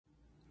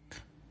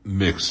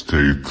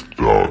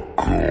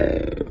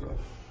MIXTAPETH.com.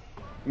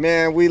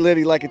 Man, we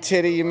literally like a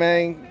titty,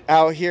 man,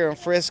 out here in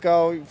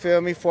Frisco, you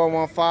feel me,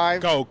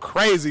 415. Go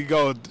crazy,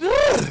 go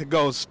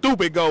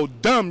stupid, go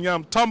dumb, you know what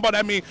I'm talking about?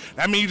 That mean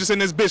you just in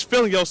this bitch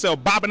feeling yourself,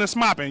 bopping and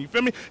smopping, you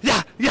feel me?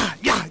 Yeah.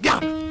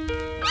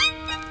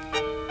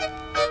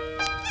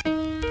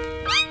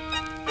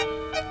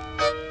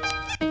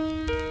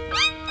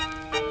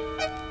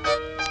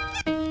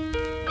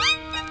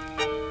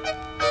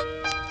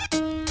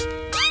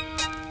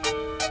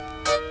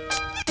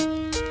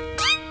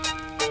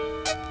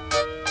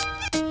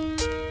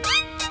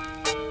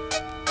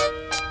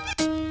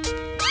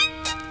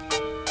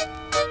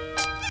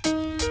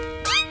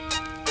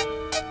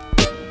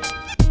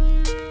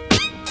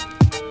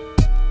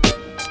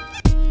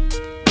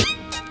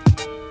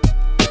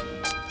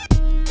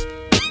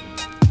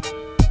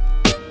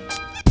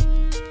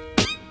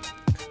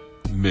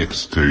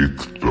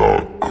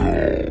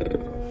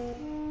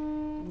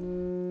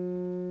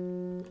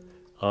 MIXTAPETH.com.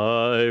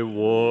 I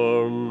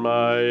worn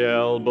my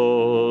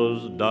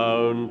elbows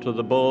down to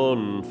the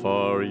bone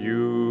for you.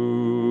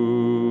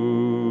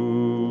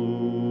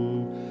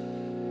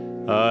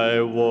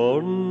 I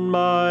worn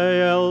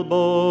my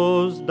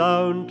elbows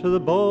down to the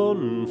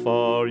bone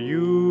for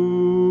you.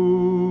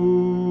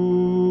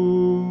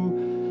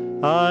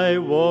 I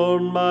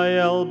worn my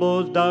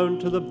elbows down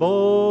to the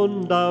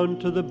bone, down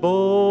to the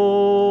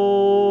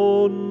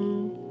bone.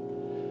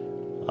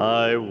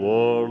 I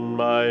worn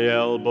my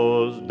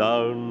elbows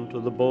down to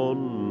the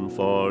bone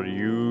for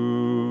you.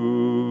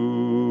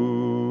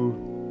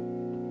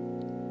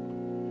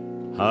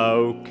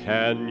 How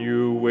can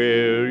you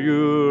wear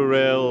your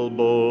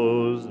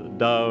elbows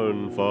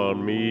down for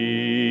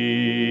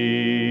me?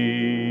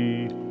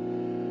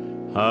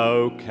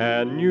 How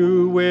can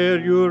you wear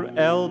your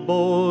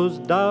elbows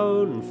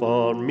down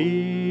for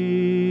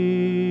me?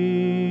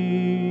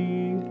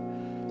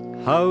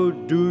 How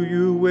do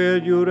you wear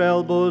your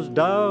elbows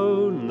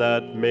down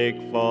that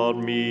make for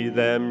me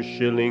them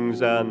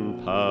shillings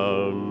and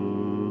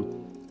pounds?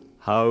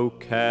 How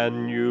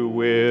can you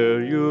wear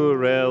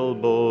your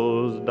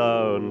elbows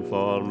down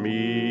for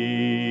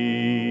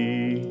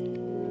me?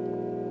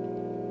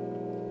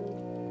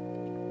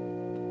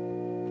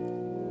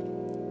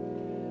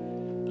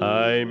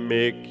 I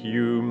make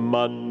you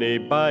money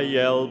by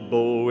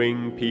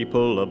elbowing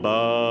people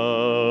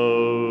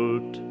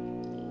about.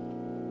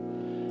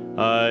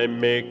 I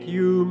make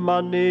you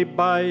money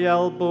by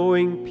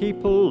elbowing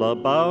people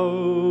about.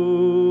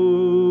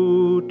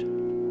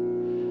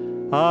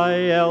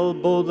 I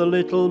elbow the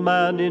little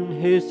man in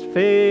his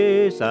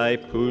face, I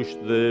push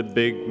the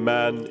big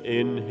man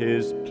in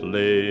his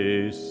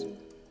place.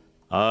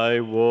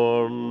 I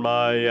worn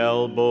my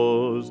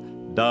elbows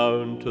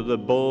down to the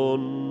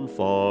bone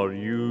for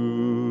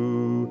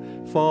you,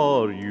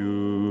 for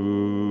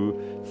you,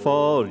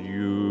 for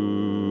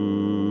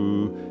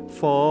you,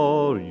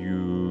 for you.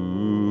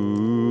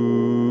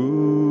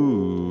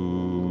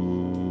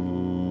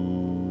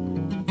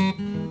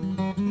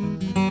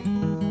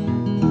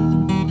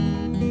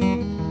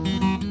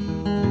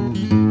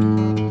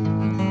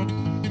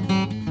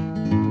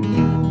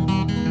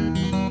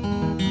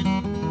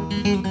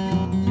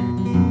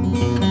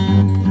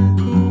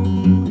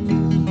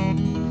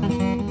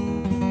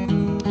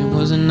 It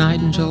was a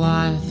night in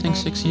July, I think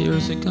 6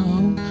 years ago.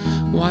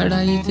 Why did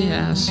I eat the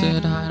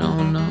acid? I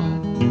don't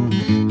know.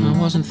 I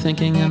wasn't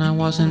thinking and I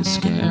wasn't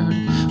scared.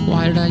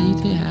 Why did I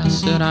eat the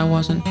acid? I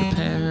wasn't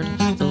prepared.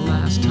 The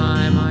last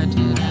time I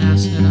did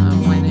acid, I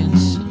went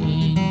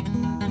insane.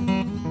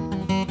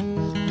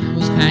 I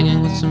was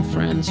hanging with some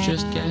friends,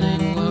 just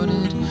getting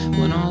loaded,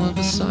 when all of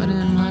a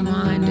sudden my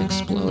mind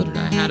exploded.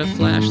 I had a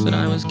flash that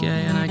I was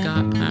gay and I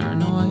got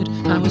paranoid.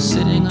 I was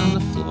sitting on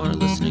the floor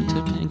listening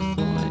to Pink Floyd.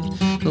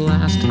 The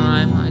last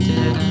time I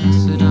did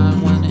acid, I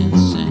went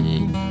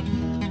insane.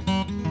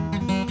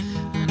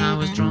 And I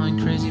was drawing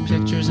crazy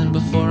pictures, and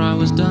before I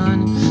was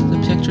done, the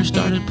picture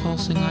started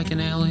pulsing like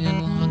an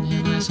alien lung.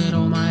 And I said,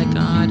 oh my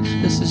God,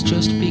 this has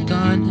just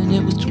begun. And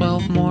it was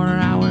 12 more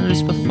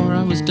hours before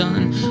I was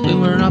done. We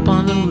were up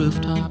on the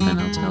rooftop,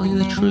 and I'll tell you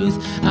the truth,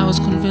 I was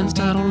convinced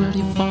I'd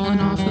already fallen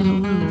off of the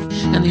roof.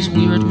 And these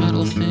weird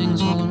metal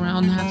things all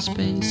around that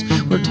space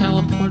were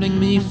teleporting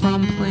me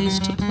from place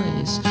to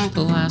place.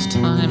 The last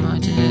time I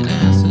did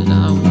acid,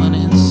 I went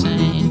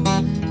insane.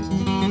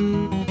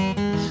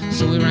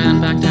 So we ran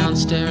back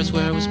downstairs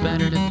where it was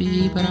better to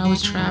be, but I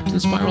was trapped in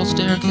spiral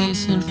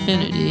staircase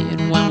infinity.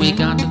 And when we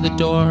got to the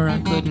door, I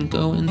couldn't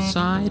go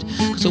inside,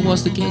 'cause it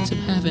was the gates of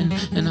heaven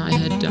and I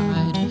had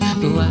died.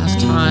 The last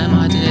time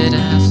I did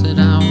acid,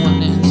 I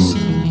went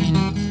insane.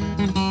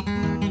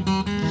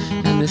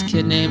 And this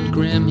kid named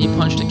Grim, he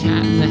punched a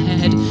cat in the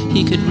head.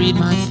 He could read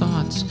my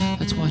thoughts,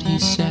 that's what he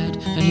said.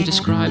 And he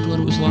described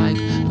what it was like,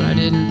 but I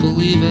didn't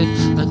believe it.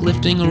 Like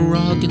lifting a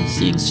rug and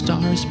seeing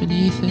stars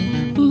beneath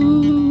it. Ooh.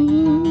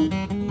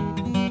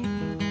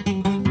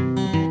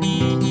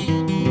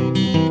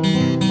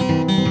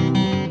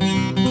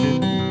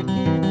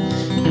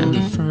 And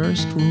the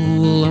first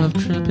rule of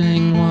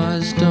tripping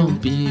was don't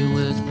be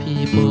with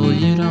people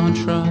you don't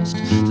trust.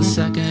 The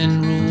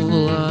second rule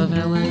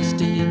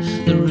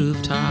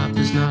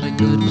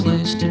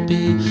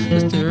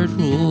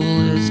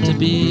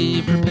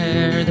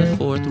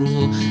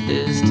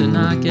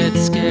not get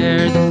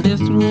scared. The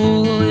fifth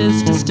rule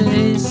is to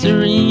stay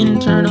serene.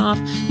 Turn off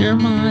your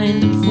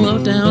mind and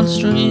float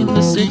downstream.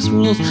 The sixth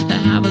rule's to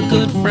have a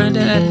good friend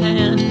at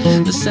hand.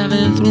 The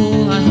seventh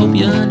rule, I hope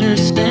you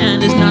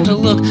understand, is not to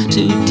look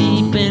too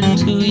deep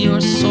into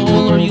your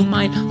soul, or you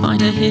might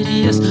find a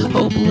hideous,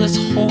 hopeless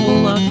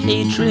hole of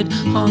hatred,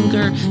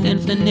 hunger,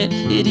 infinite,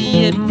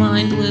 idiot,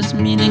 mindless,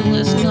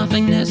 meaningless,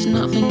 nothingness,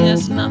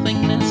 nothingness,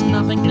 nothingness,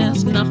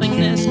 nothingness,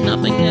 nothingness,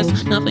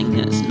 nothingness,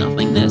 nothingness,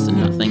 nothingness,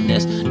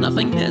 nothingness,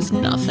 nothingness,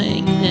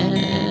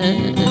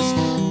 nothingness.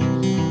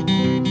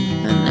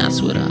 And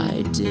that's what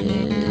I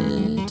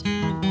did.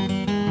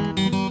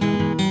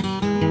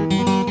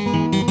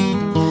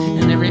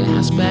 And every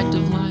aspect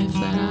of life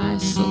that I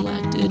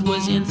selected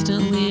was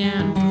instantly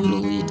and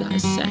brutally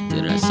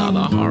dissected. I saw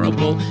the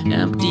horrible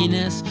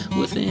emptiness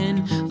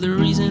within, the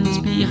reasons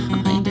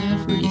behind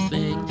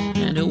everything.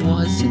 And it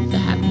was at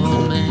that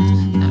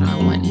moment that I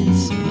went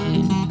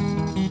insane.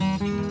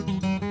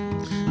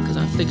 Cause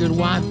I figured,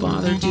 why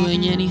bother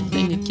doing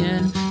anything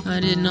again? I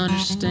didn't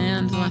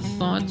understand my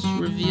thoughts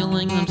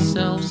revealing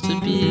themselves to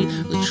be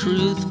the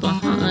truth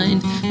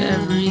behind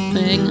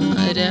everything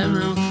I'd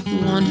ever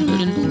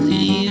wondered and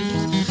believed,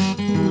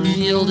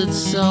 revealed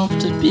itself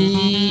to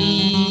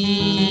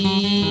be.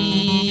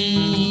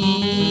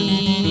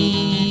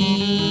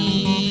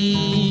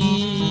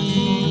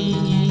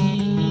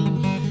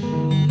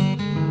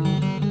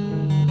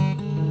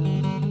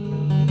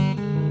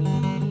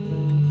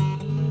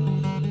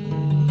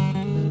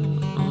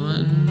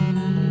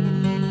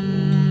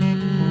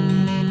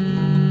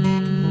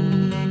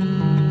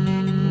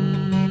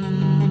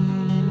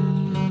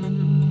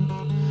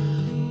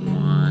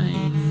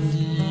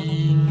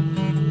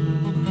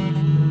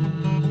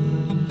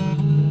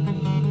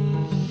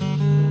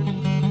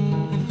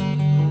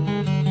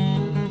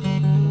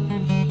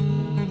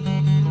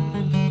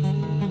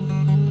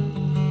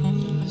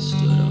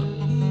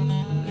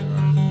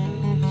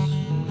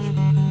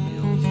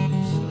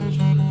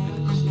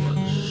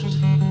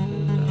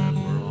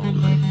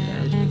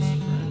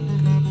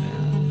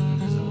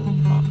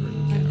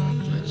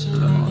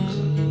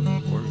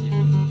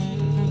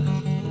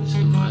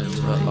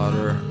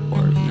 Utter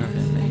or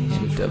even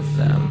hint of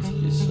them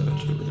is so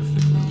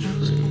terrifically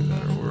true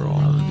that we're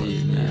all but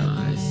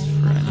madness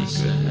for any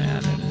good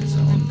man in his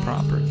own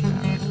proper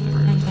character.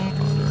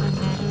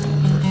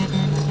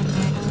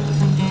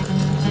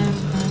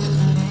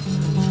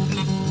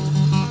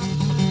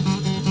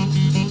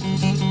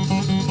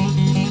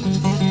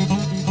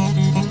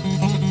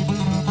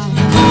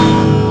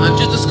 I've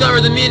just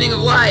discovered the meaning of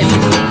life.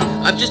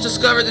 I've just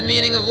discovered the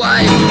meaning of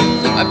life.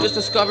 I've just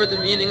discovered the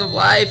meaning of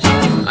life.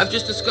 I've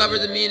just discovered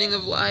the meaning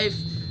of life.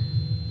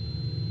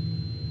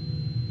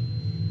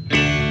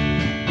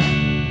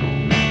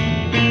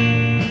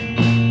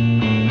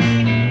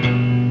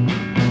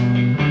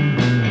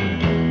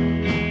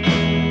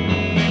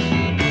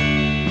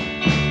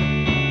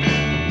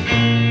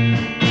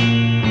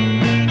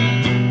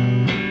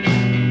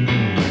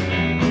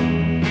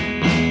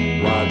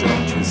 Why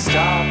don't you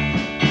stop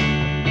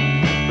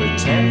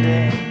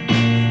pretending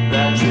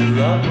that you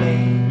love me?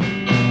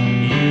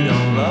 You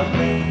don't love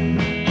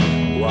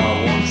me.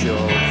 Why won't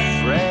your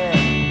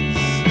friend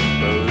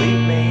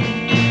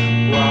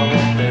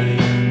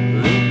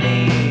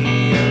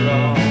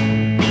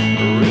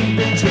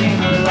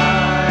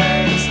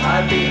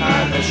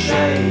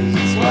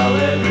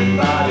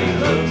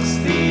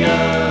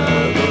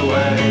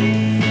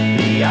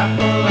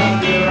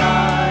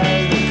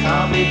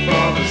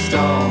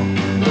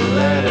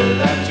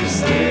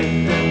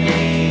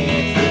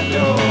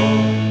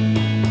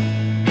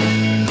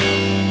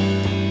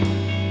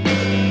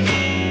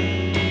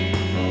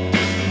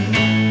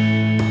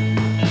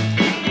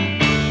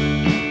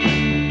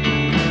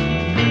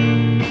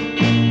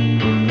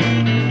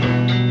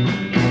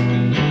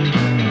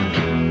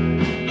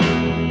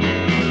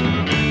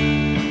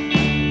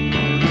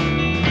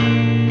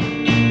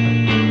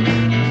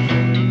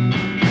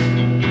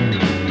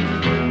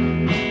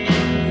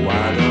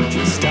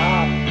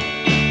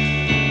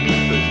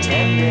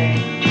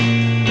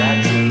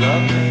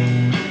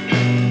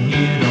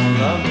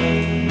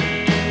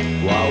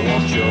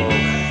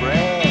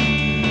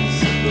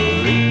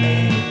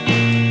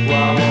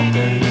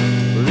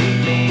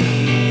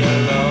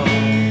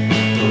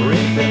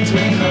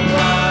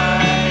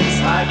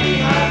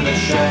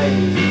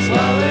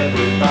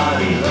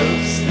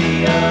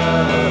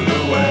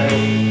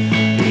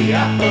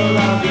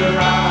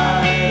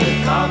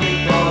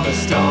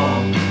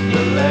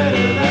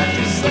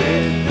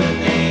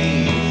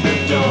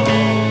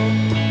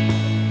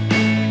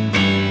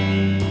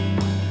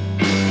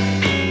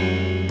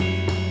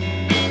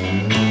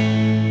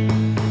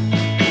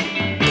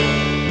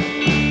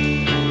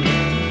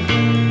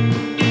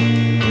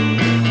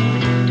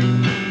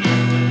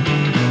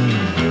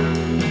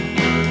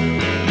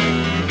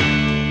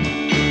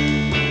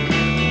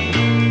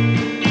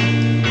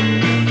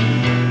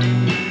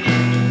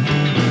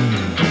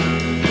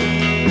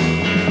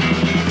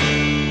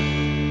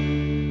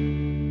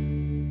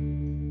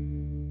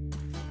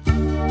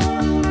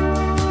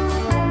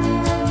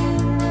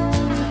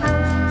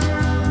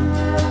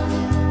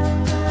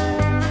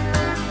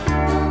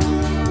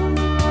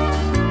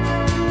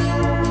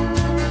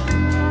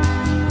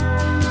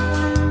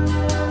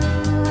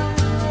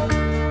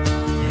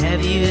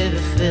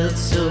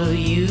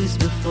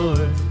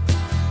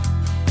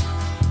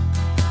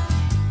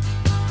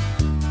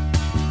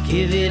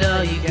Give it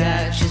all you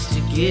got just to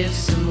give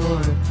some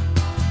more.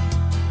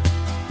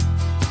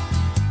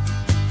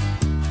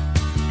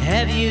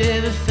 Have you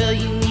ever felt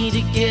you need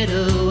to get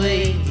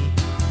away?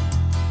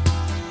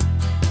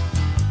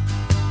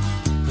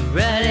 But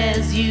right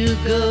as you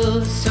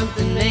go,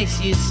 something makes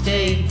you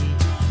stay.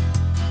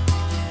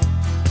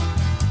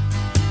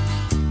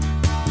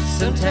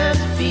 Sometimes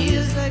it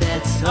feels like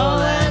that's all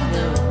I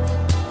know.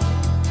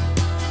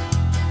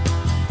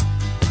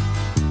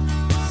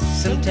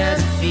 Sometimes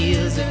it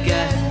feels I've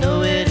got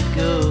nowhere to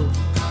go.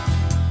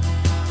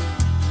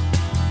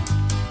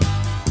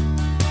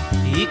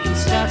 You can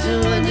start to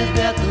wonder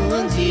about the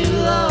ones you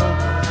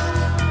lost.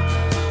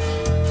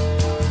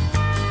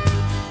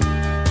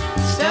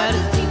 Start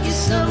to think you're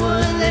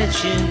someone that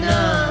you're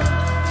not.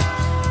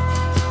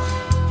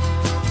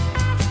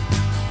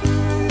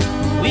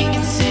 We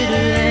can sit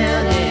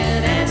around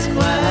and ask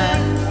why.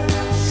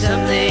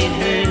 Some they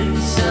hurt,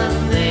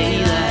 some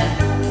they lie.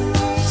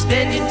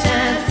 Spend your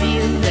time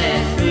feeling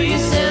bad for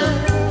yourself,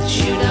 but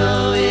you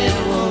know it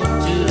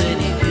won't do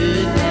any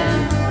good now.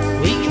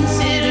 We can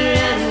sit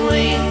around and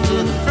wait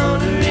for the phone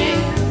to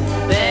ring.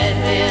 Bad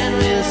man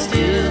will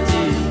still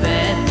do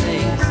bad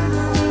things.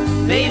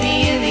 Maybe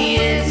in the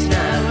end it's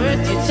not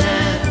worth your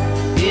time.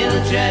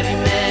 It'll drive you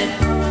mad,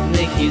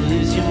 make you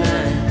lose your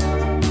mind.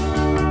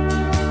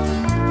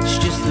 It's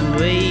just the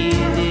way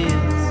it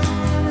is.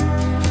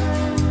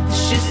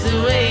 It's just the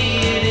way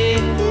it is.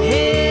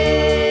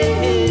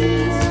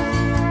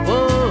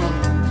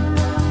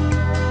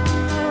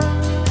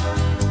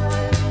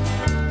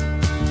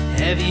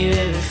 Have you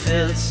ever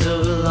felt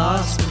so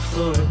lost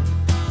before?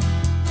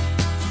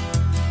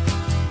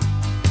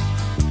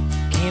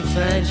 Can't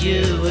find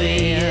your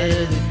way out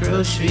of the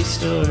grocery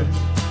store.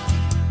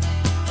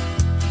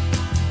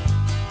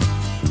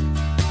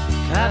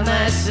 Caught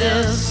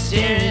myself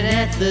staring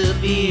at the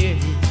beer,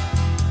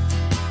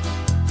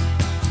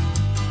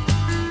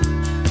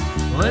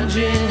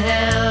 wondering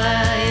how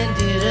I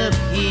ended up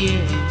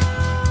here.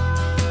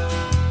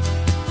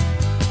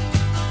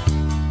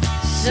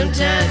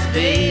 Sometimes,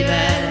 babe,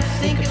 I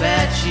think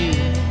about you.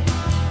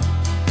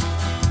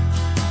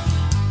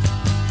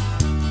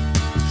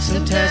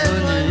 Sometimes I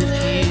wonder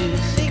if you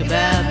think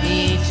about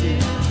me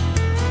too.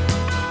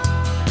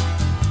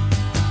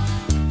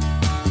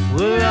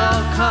 We're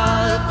all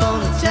caught up on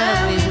the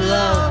time we've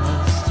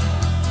lost,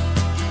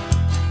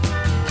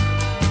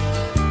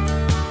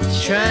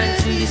 trying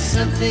to be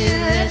something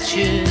that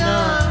you're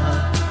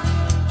not.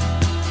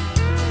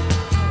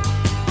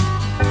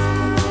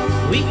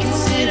 We can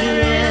sit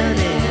around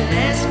and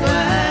ask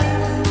why.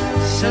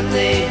 Some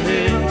they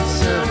hurt,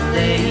 some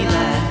they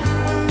lie.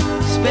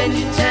 Spend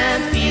your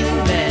time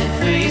feeling bad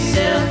for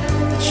yourself,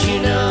 but you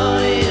know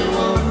it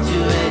won't do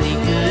any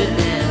good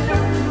now.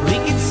 We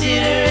can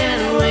sit around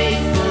and wait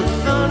for the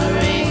phone to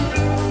ring.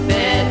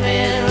 Bad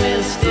man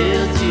will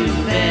still do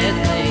bad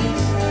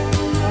things.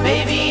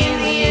 Maybe in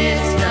the end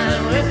it's not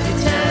worth your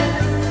time.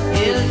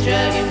 It'll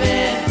drive you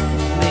mad,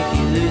 make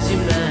you lose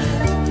your mind.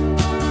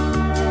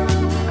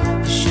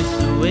 It's just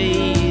the way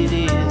it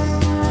is.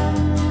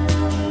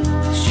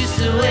 It's just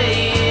the way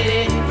it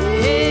is.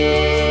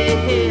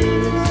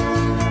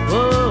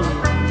 Oh.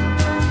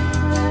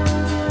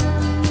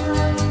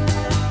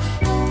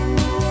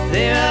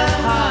 There are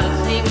hard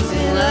things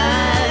in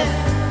life.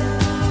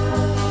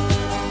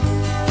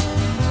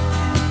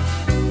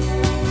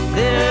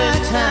 There are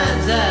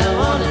times I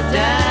wanna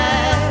die.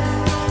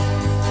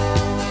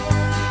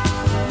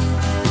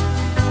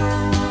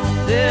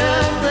 There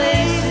are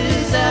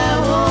places I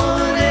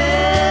won't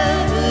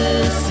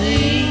ever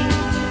see.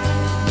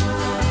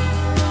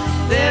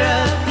 There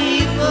are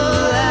people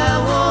I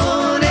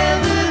won't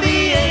ever be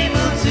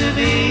able to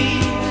be.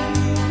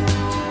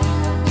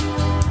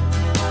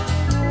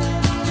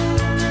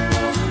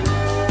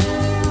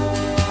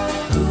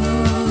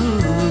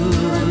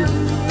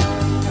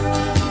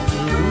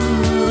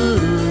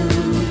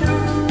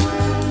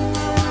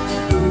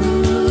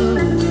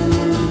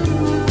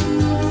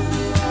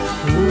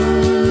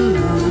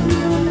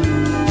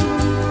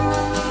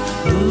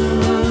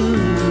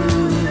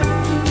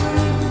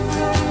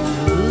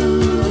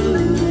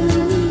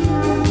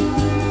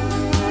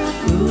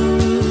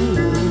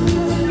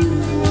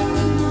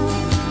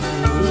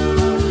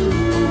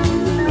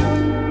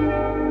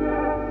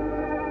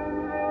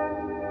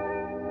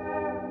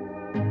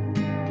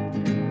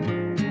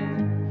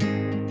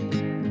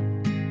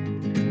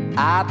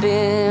 I've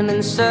been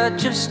in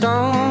search of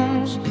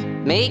stones,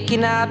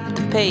 making up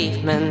the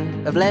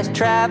pavement of less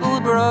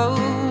traveled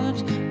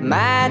roads,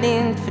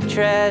 mining for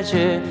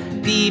treasure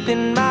deep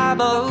in my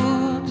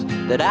bones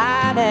that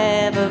I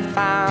never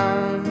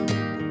found.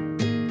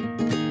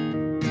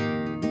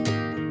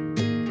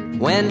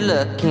 Went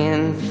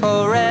looking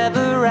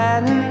forever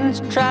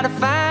and tried to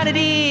find it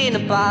in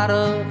a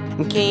bottle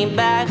and came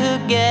back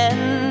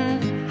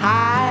again,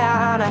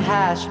 high on a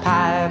hash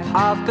pipe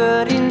of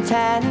good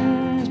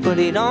intent, but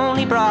it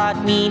only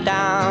brought me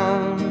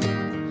down.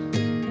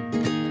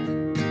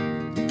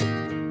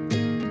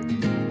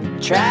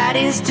 Tried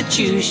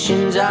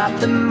institutions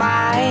of the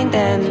mind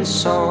and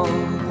soul,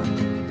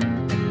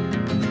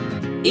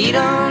 It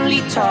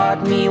only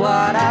taught me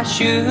what I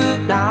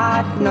should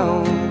not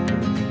know.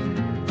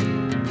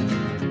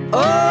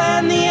 Oh,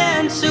 and the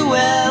answer,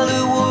 well,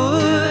 who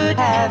would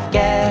have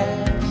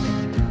guessed?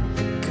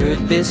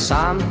 Could be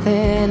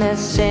something as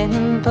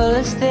simple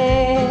as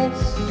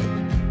this.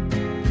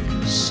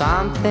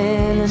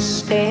 Something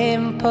as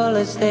simple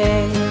as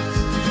this.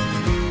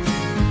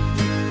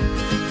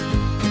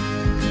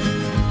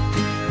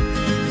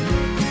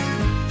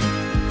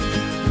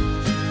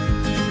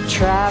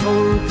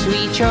 Traveled to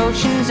each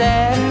ocean's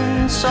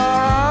end,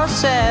 saw all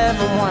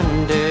 7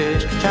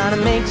 wonders, trying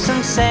to make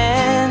some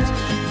sense.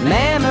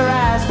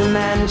 Memorized the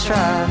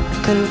mantra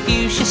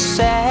Confucius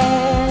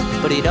said,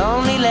 but it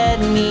only let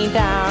me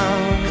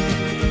down.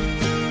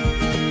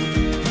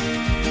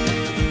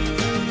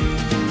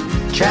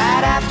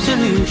 Tried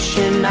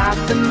absolution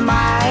of the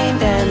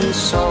mind and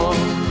soul.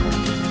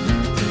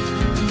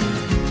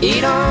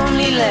 It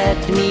only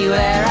led me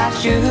where I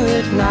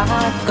should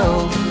not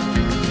go.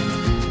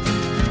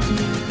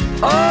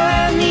 Oh,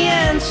 and the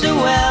answer,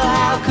 well,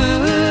 how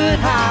could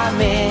I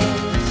miss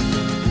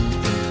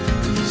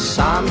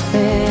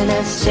something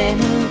as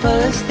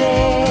simple as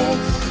this?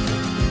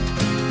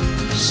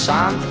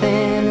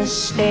 Something as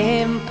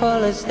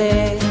simple as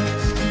this.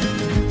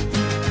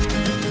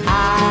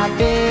 I've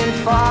been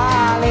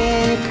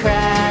falling,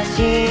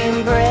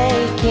 crashing,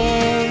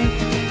 breaking,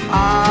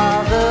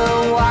 all the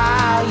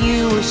while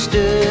you were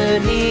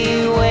stood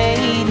here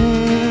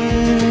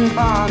waiting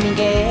for me,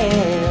 girl.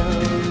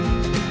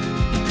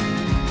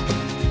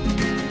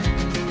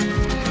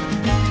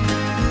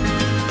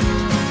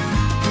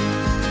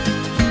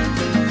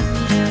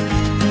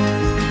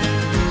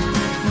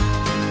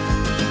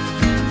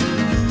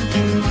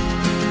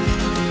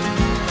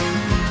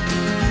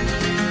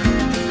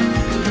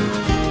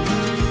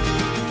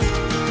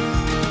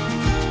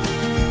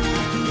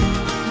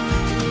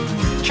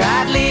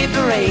 Tried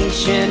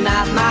liberation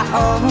of my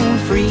own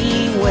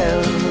free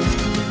will,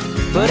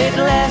 but it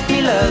left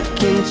me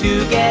looking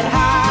to get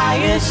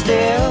higher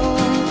still.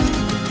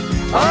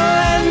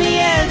 Oh, and the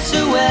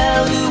answer,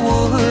 well, who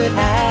would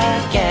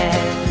have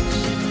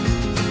guessed?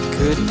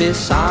 Could be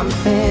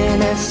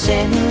something as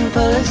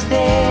simple as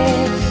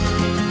this.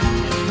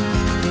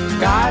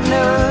 God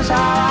knows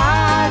how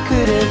I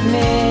could have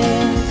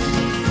missed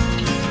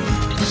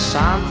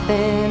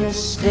something as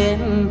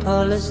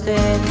simple as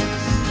this.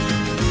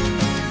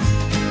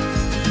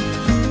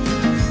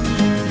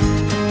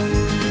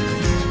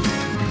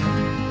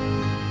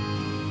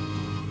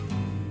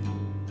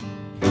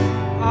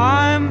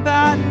 I'm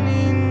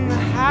battening the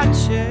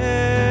hatches,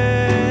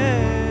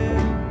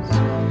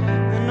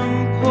 and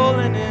I'm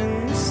pulling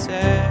in the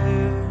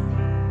sails,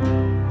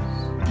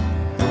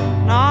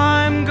 and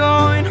I'm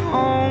going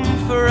home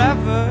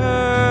forever.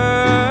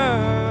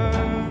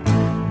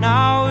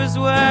 Now is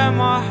where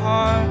my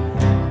heart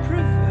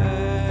prevails.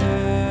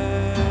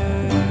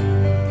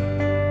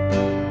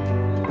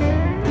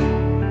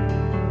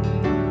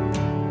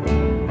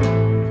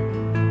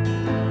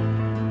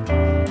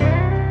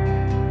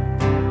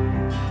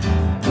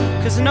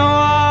 'Cause I know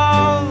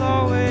I'll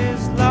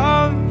always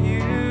love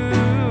you,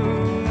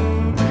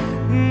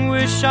 and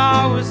wish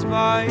I was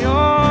by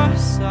your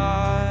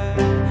side.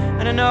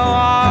 And I know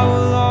I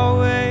will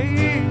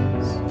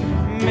always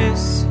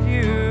miss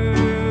you.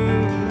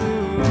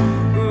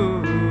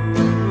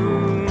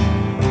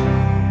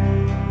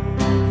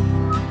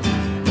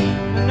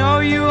 I know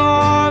you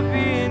are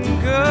being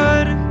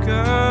good,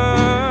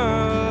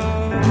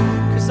 girl,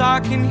 'cause I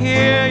can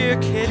hear your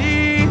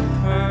kitty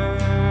purr.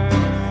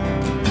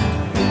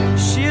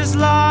 She's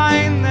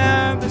lying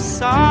there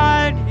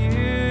beside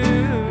you,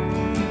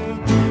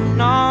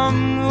 and I'm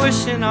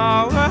wishing I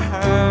were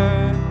her.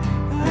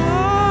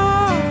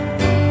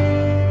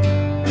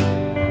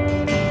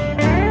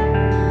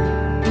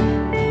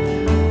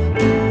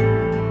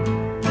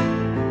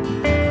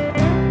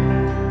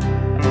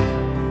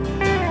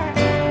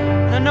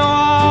 I know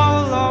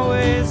I'll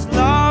always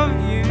love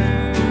you,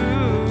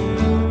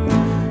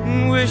 and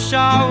wish I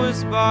was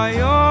by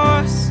your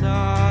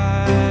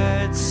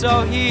side. So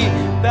he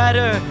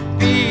better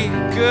be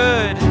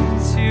good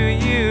to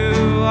you.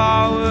 I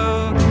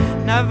will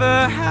never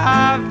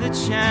have the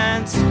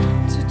chance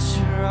to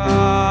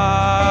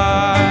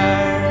try.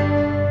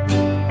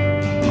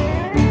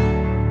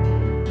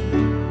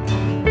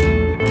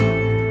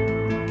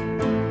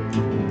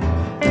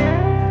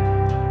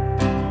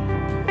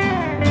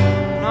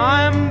 And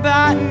I'm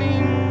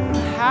battening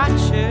the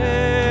hatches,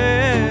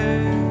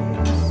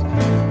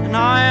 and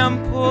I am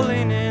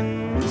pulling in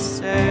the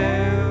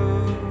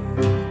sails,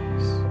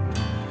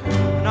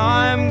 and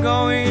I'm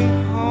going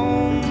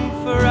home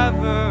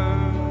forever.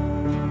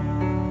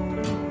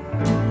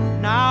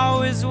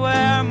 Now is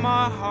where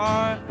my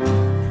heart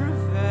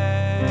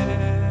prevails.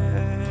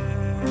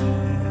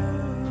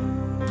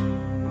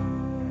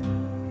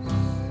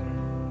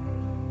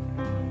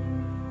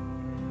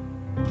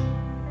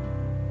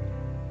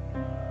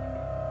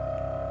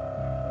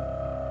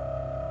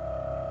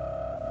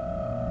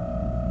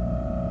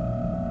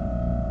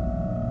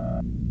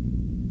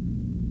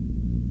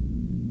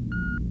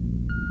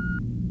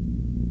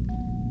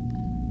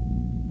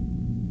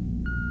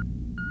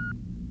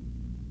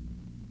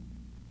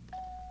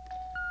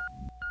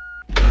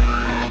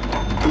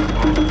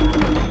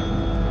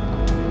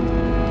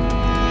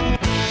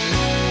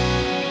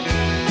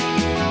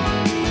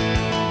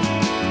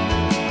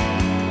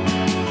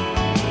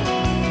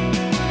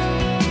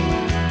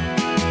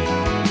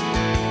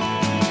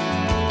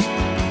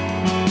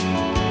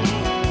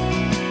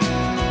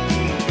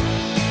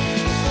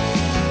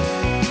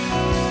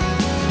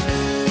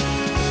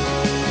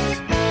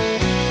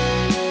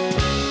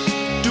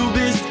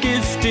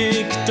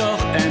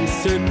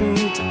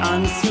 entzückend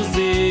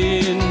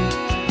anzusehen.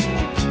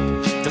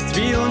 Dass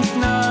wir uns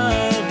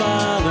nahe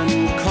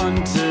waren,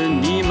 konnte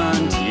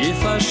niemand je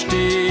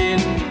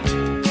verstehen.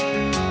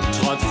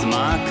 Trotz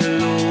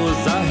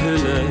makelloser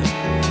Hülle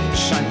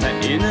scheint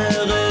dein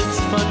Inneres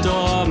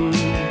verdorben.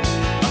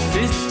 Was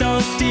ist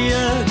aus dir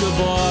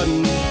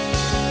geworden?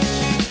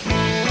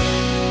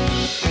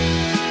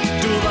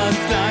 Du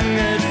warst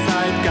lange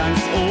Zeit ganz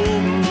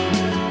oben,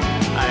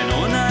 ein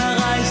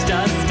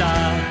unerreichter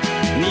Star.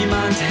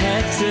 Niemand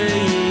hätte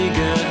je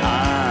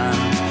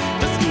geahnt,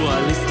 dass du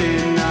alles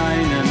in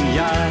einem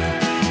Jahr.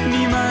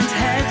 Niemand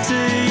hätte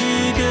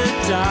je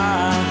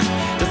gedacht,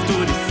 dass du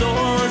dich so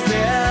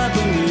sehr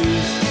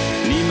bemühst.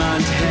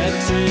 Niemand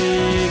hätte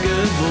je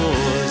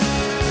gewusst,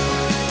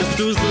 dass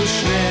du so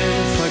schnell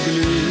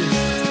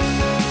verglühst.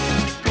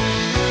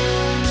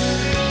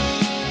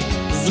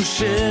 So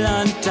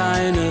schillernd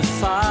deine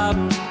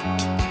Farben.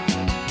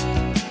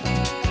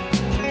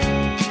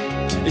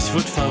 Ich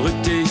wurde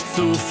verrückt, dich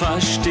zu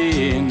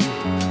verstehen.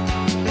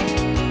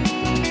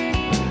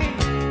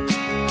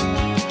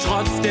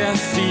 Trotz der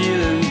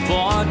vielen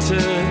Worte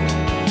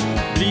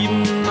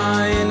blieben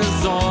meine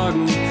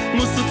Sorgen.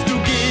 Musstest du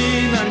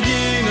gehen an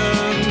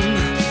jenem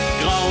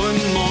grauen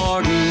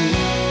Morgen.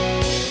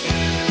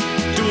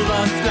 Du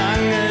warst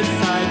lange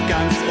Zeit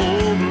ganz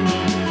oben,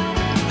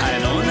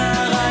 ein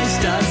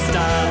unerreichter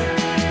Star.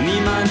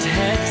 Niemand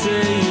hätte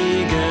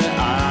je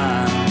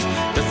geahnt,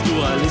 dass du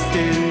alles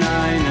in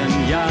einem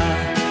Jahr.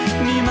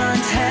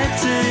 Niemand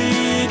hätte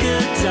je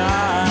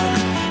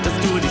gedacht, dass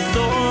du dich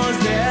so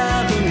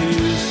sehr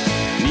bemühst.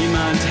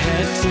 Niemand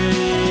hätte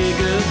je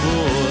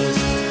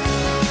gewusst,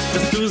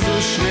 dass du so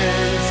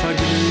schnell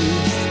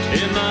verglühst.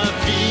 Immer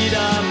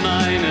wieder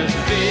meine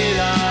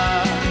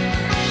Fehler,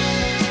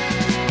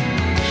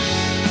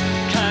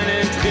 kein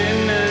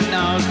Entrinnen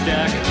aus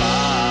der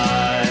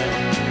Qual.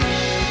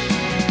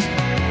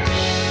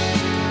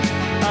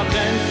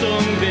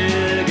 Abgrenzung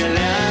will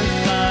gelernt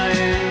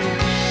sein.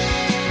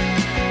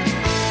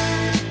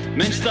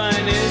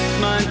 Menschsein ist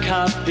mein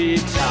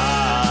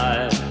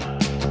Kapital.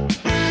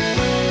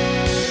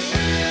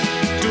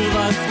 Du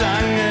warst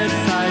lange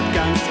Zeit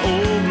ganz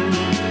oben,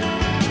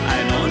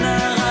 ein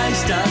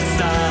unerreichter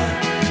Star.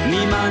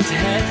 Niemand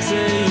hätte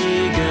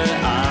je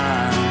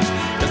geahnt,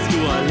 dass du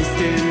alles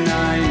in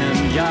einem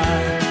Jahr.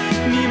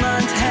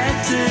 Niemand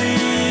hätte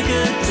je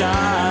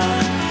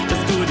gedacht,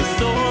 dass du dich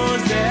so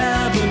sehr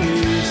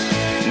bemühst.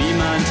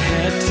 Niemand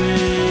hätte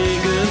je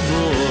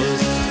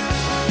gewusst,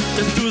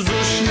 dass du so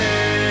schnell.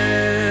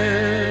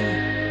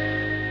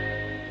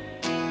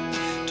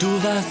 Du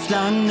warst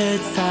lange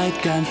Zeit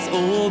ganz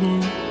oben,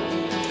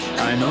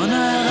 ein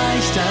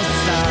unerreichter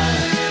Star.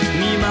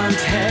 Niemand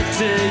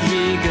hätte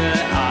je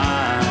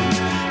geahnt,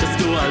 dass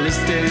du alles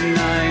in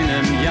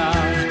einem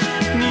Jahr.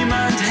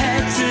 Niemand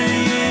hätte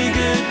je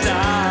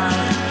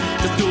gedacht,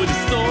 dass du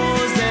dich so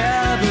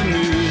sehr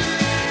bemühst.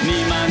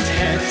 Niemand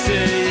hätte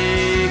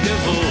je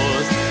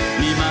gewusst.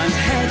 Niemand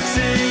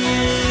hätte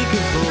je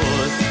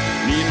gewusst.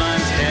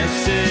 Niemand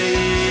hätte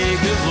je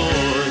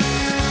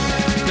gewusst,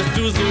 dass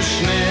du so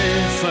schnell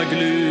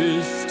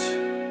verglühst.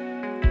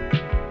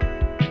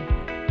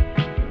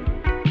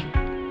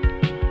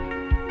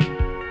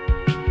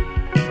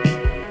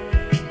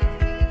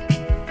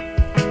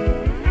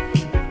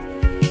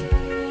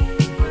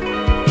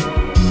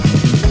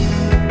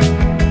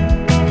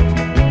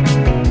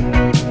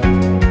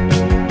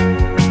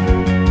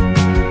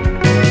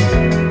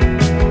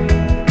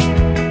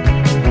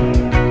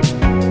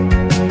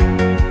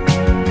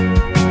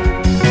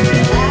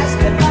 Last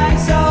time I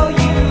saw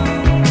you,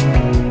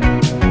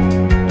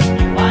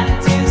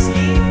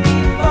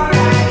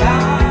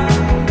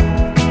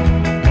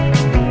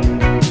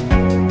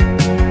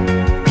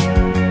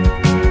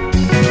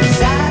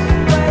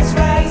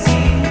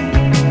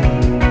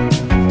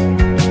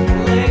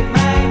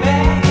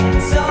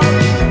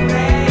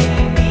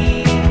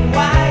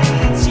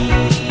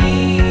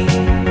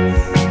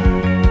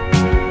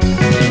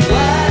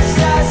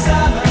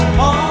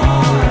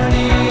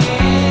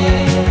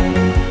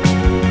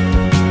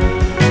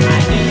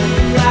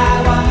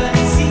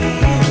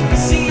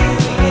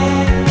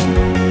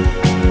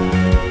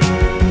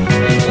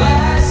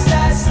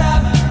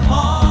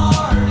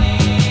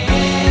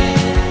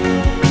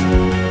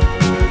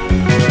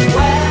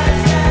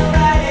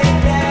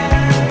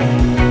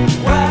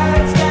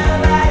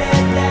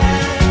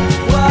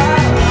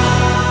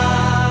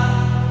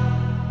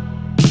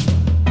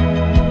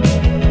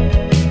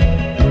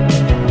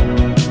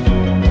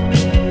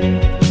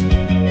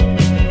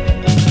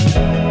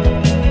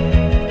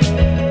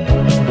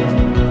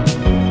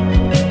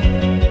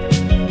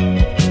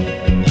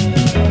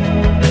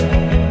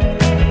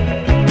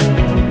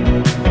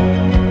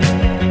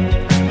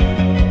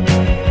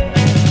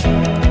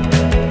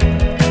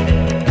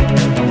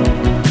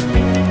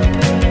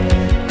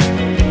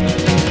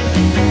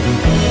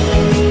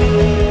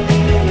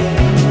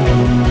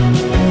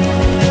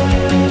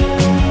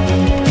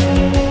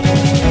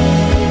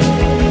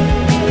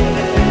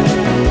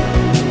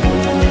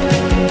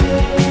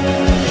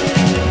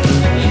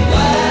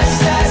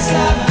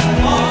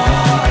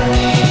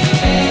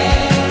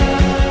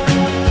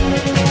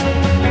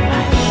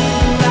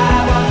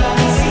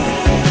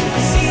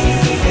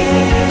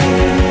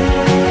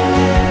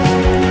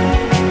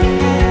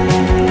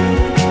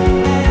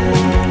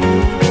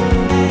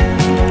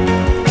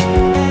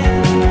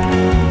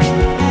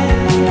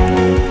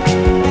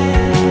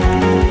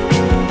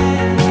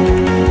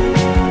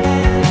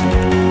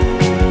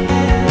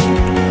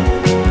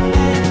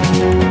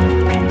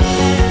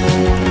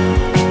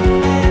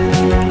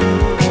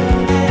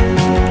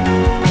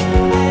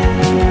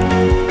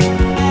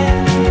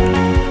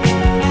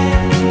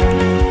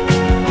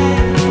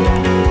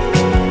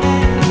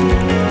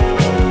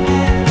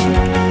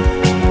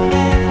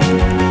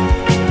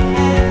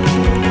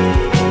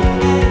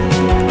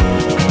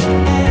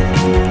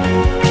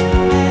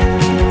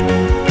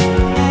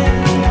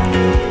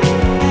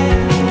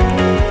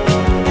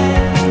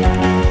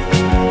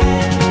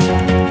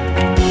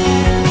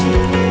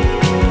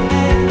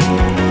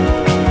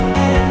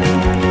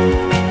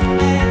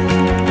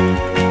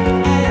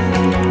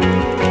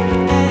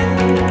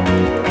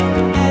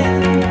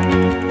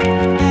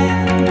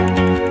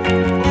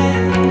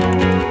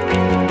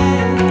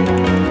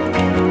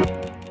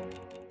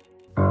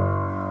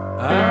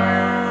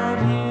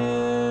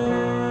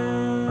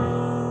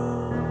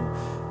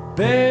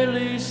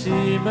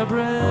 my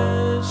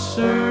breath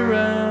surrounded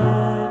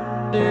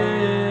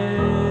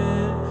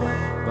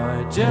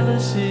by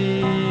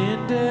jealousy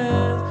and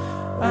death.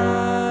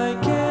 I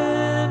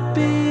can't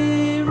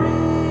be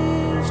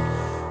reached,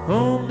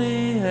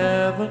 only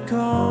heaven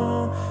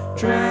call,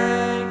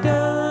 dragged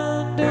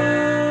underneath,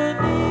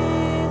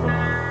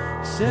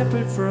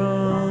 separate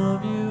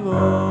from you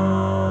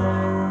all.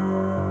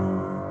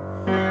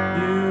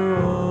 You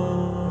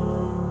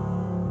all.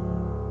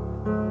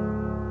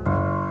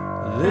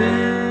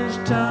 This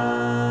time,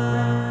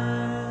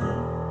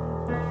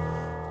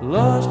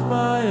 lost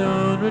my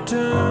own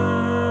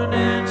return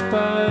in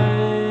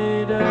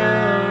spite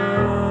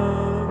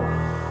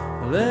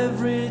of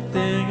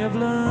everything I've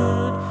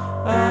learned.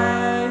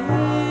 I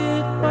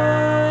hit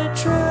my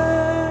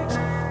tracks,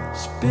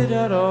 spit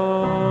out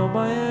all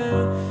my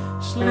air,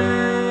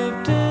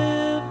 slipped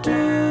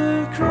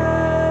into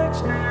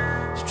cracks,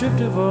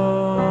 stripped of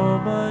all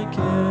my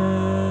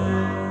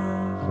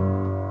cares,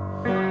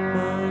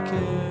 my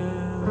cares.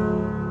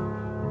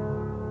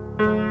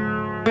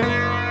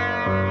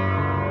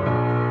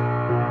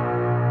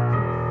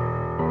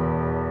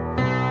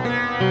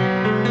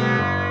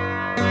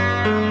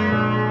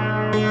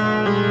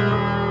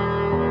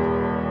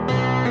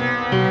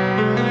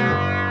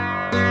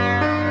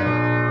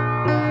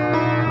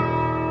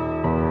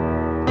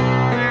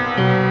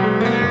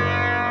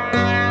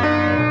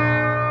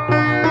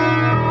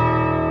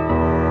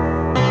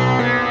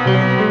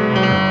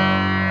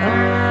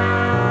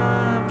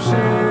 I'm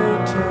so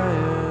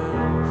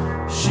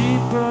tired,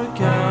 sheep are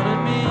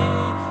counting me.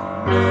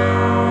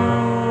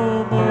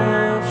 No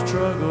more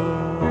struggle,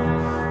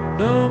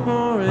 no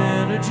more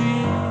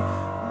energy,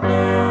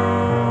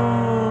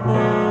 no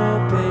more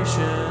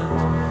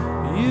patience.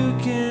 You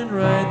can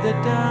write that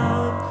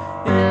down,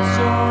 it's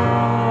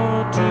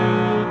all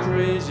too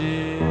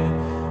crazy.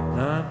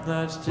 I'm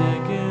not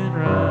sticking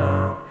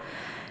around.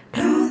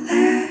 Don't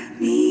let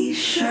me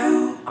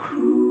show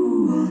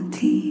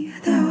cruelty,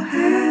 though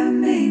I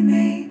may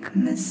make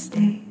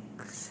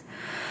mistakes.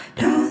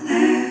 Don't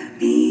let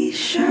me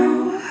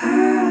show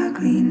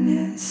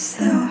ugliness,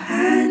 though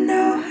I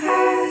know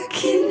I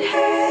can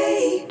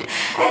hate.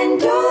 And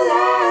don't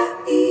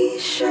let me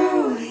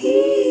show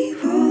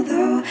evil,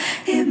 though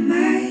it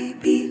might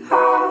be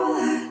all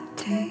I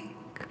take.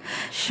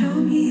 Show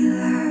me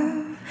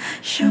love,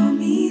 show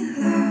me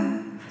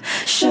love,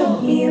 show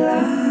me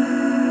love.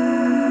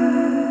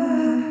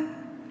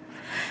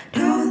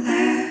 Don't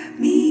let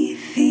me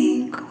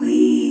think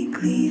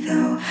weakly,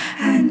 though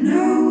I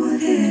know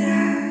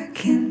that I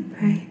can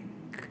break.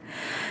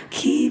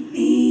 Keep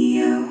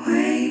me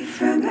away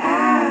from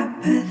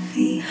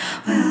apathy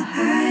while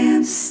I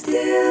am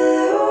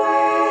still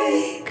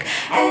awake.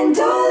 And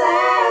don't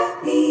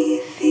let me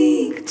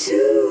think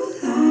too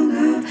long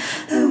of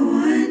the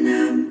one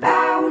I'm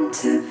bound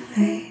to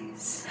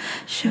face.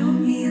 Show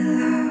me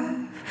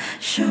love,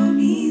 show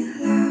me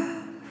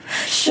love,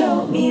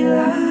 show me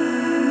love.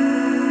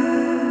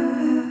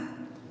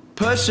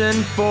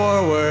 Pushing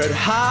forward,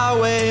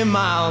 highway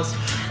miles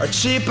are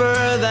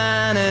cheaper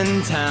than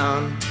in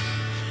town.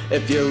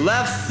 If you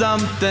left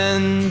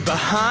something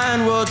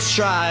behind, we'll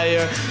try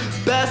your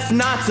best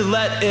not to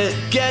let it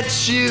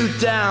get you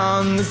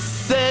down. The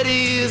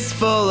city's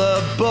full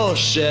of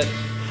bullshit,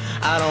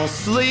 I don't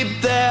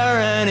sleep there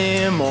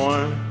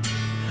anymore.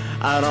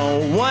 I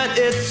don't want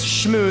its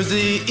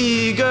schmoozy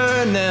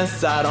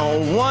eagerness, I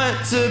don't want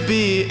to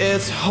be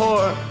its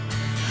whore.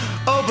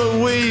 Oh, but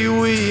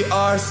we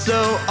are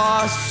so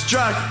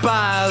awestruck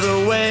by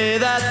the way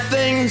that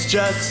things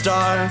just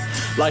are.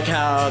 Like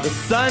how the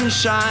sun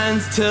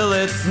shines till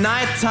it's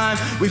nighttime,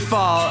 we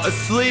fall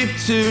asleep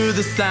to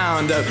the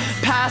sound of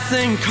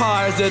passing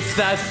cars. It's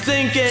that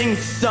sinking,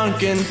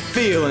 sunken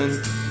feeling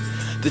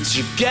that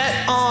you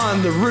get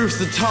on the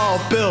roofs of tall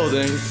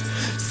buildings,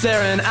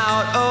 staring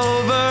out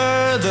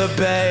over the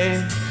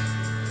bay,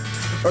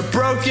 or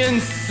broken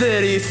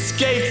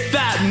cityscapes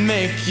that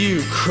make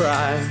you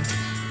cry.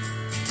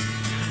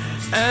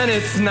 And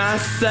it's not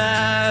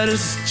sad,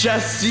 it's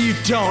just you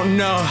don't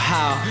know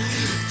how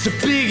to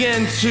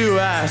begin to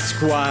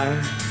ask why.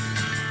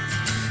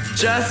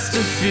 Just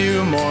a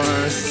few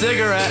more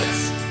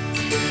cigarettes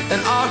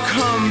and I'll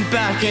come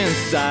back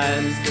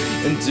inside.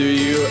 And do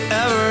you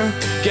ever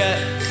get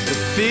the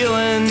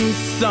feeling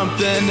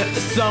something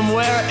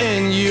somewhere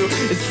in you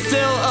is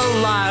still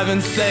alive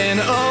and saying,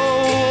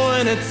 oh,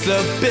 and it's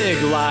a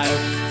big life,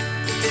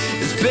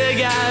 as big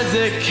as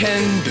it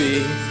can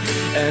be.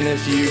 And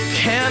if you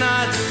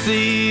cannot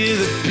see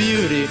the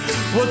beauty,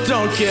 well,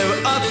 don't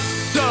give up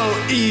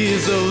so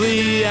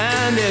easily.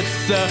 And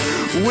it's a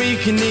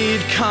weak-kneed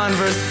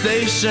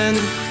conversation,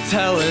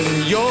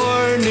 telling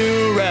your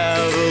new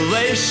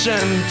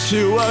revelation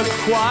to a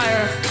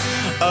choir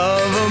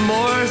of a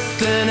more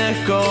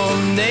cynical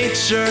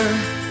nature.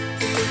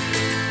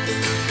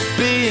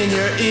 Being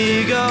your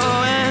ego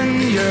and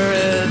your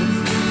id,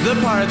 the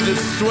part that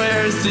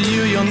swears to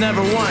you you'll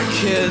never want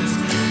kids,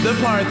 the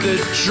part that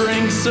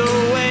drinks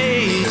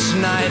away each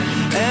night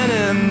and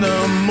in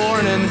the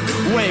morning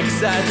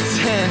wakes at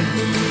 10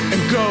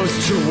 and goes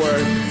to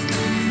work.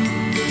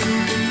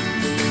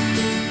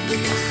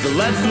 So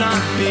let's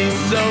not be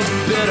so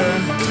bitter,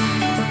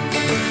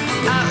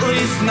 at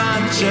least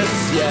not just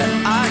yet.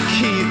 I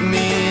keep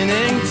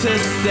meaning to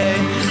say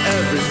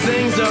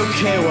everything's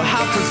okay. Well,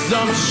 how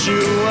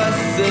presumptuous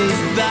is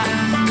that?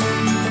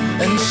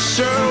 And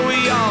sure, we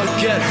all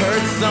get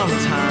hurt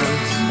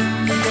sometimes,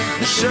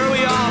 and sure,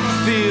 we all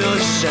feel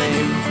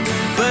ashamed.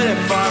 But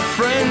if our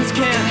friends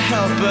can't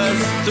help us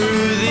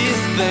through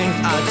these things,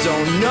 I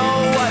don't know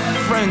what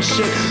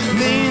friendship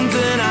means,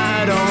 and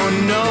I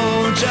don't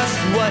know just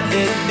what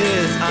it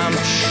is I'm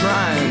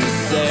trying to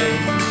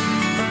say.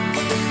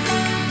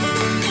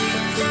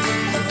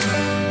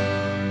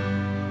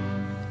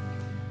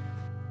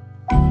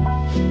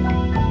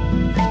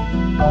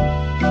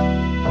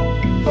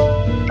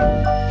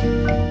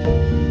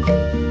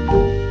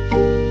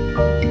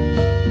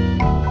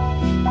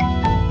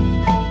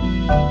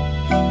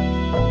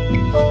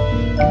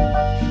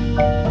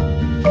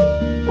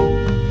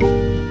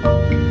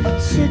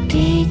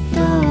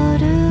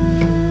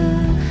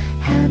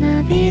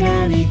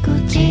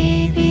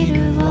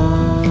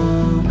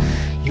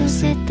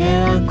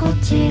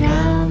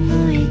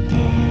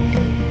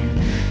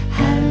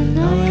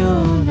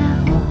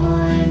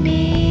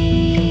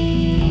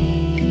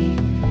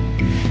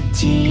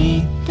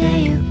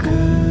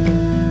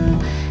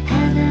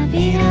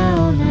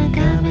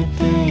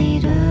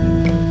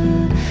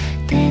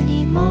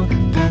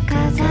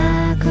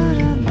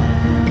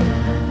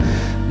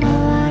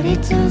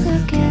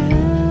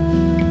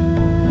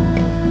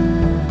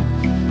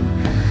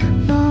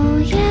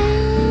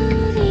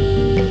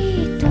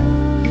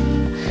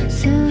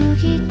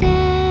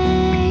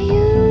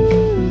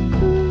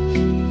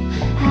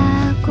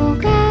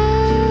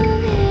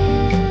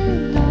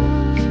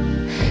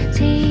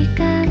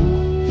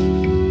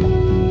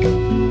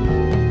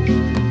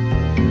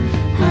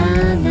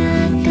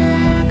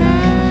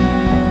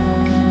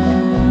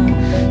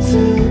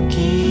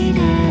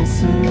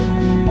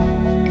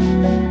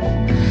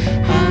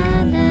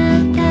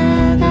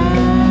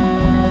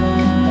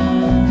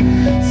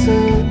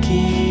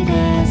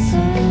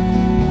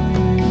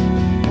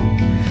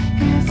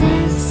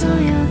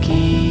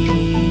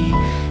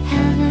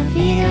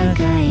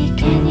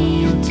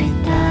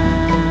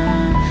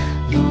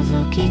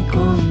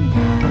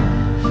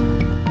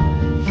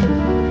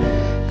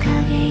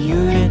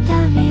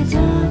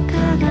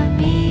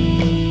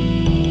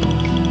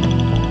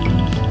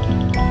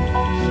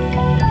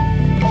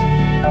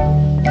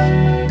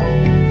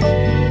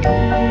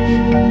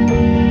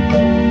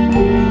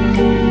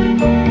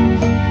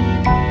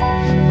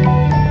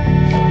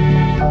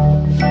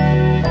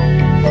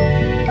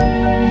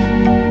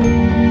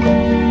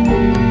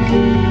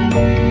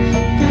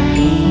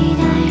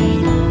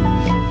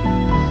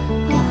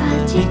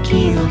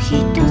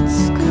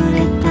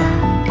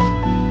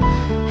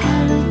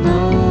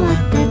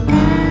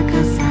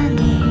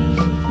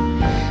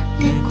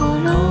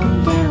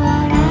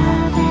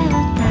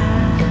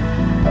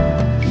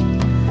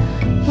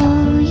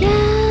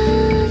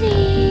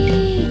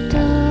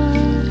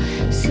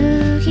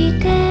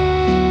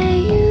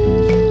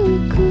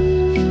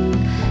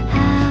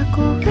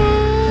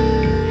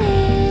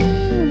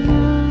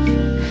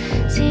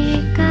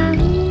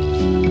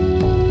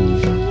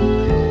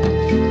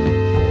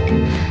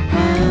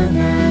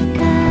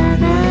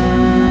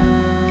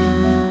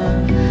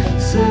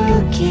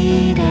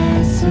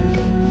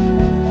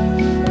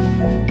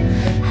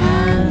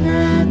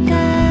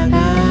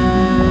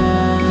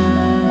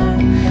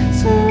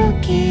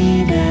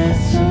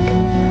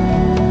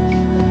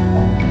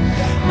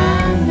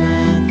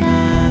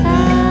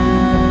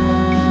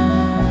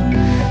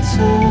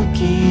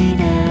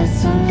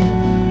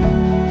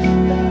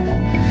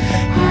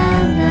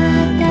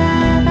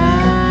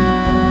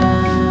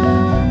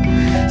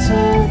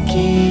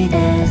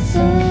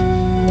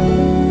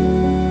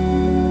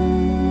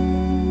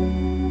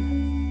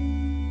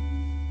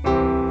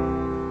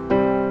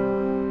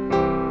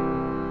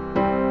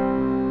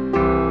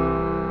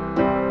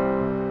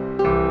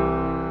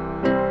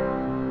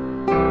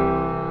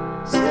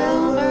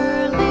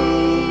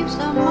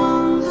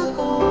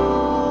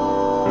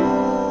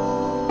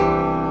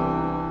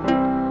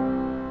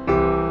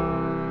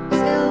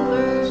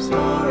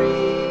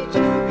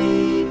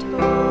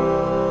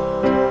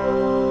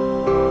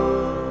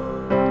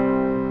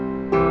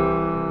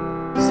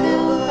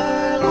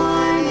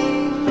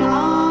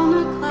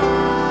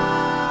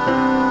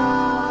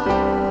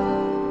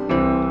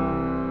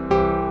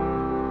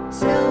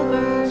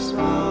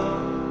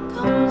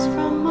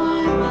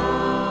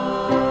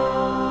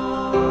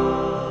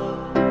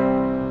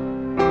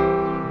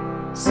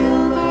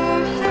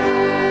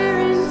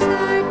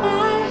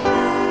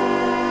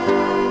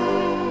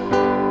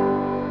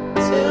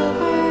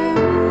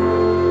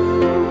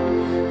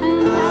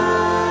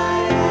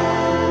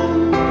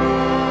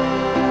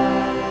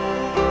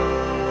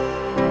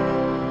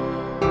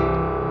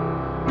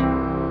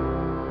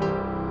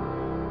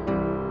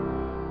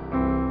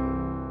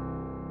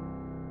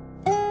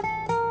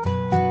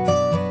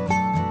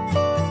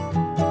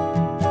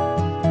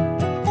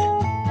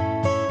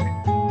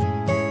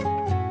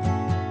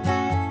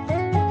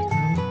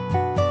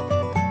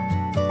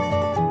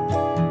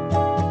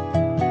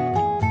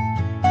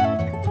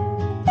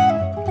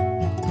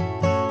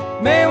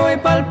 Me voy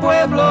pa'l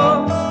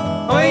pueblo,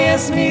 hoy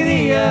es mi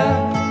día.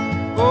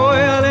 Voy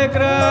a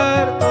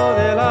alegrar todo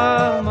el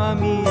alma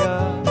mía.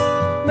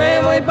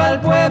 Me voy pa'l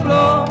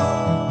pueblo,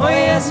 hoy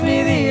es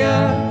mi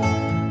día.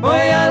 Voy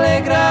a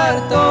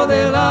alegrar todo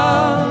el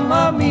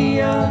alma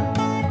mía.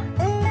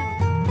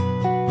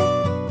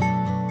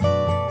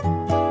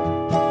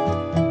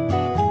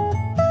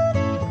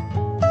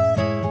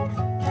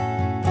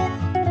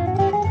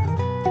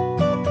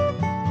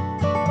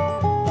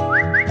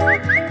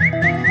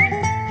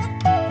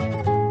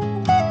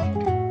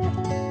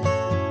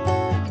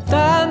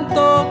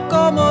 Tanto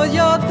como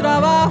yo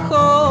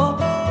trabajo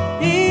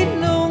y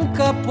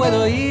nunca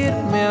puedo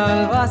irme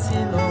al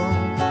vacilón.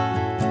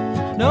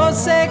 No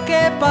sé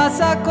qué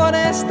pasa con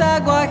esta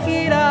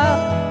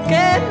guajira,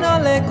 que no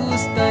le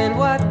gusta el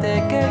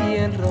guateque y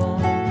el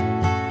ron.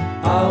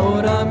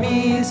 Ahora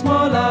mismo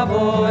la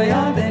voy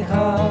a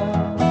dejar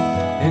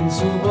en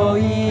su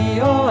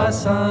bohío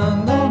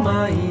asando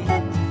maíz.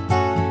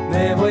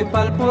 Me voy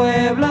pa'l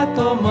pueblo a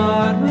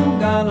tomarme un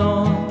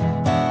galón,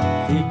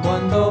 y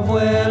cuando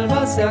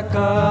vuelva se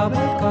acaba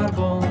el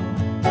carbón.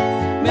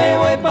 Me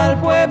voy pa'l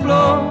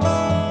pueblo,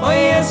 hoy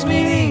es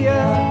mi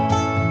día.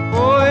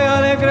 Voy a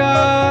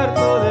alegrar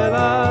todo el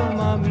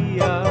alma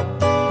mía.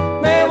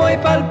 Me voy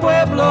pa'l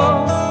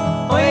pueblo,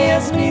 hoy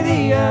es mi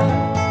día.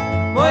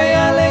 Voy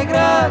a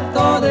alegrar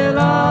todo el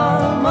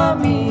alma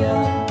mía.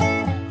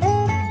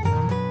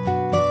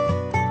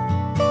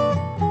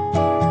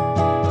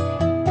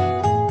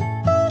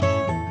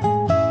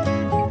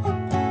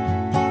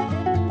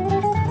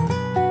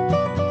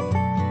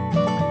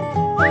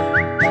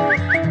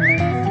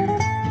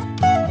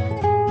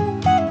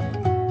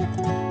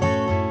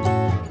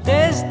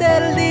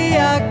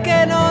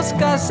 Nos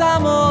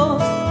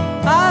casamos,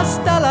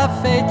 hasta la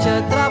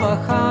fecha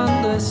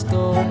trabajando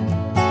estoy.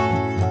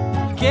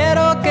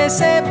 Quiero que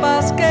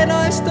sepas que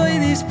no estoy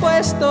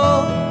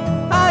dispuesto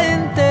a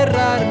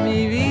enterrar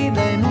mi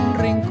vida en un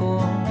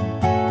rincón.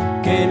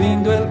 Qué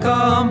lindo el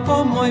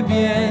campo, muy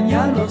bien,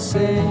 ya lo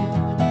sé,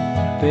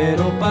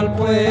 pero pa'l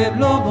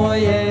pueblo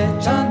voy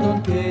echando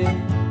un pie.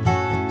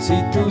 Si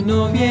tú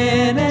no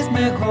vienes,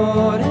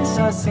 mejor es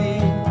así,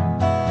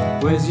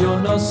 pues yo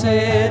no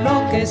sé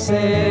lo que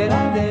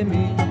será de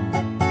mí.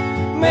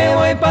 Me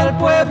voy pa'l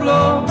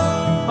pueblo,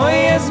 hoy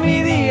es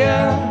mi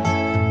día.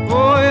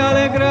 Voy a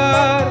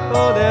alegrar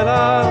todo el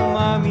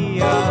alma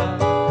mía.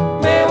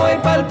 Me voy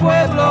pa'l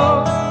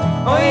pueblo,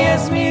 hoy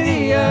es mi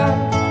día.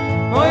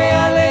 Voy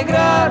a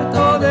alegrar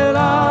todo el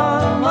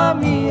alma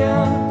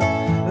mía.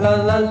 La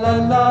la la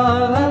la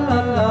la la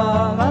la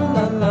la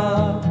la la.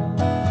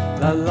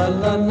 La la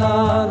la la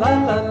la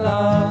la la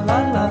la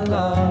la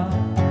la.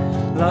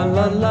 La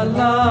la la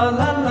la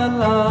la la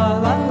la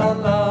la la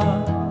la.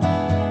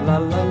 La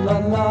la la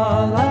la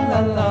la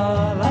la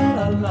la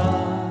la la.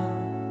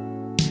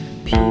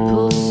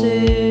 People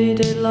say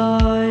they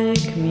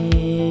like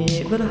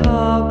me, but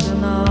how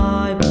can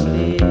I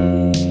believe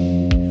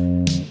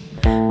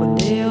when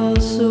they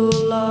also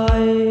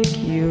like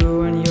you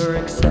and you're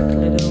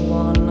exactly the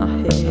one I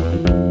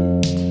hate?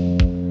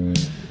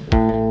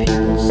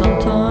 People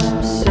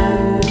sometimes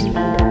say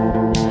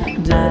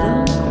that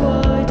I'm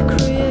quite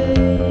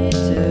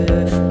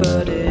creative,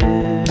 but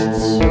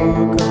it's so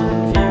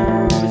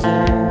confusing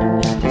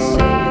to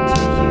say it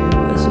to you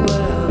as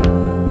well.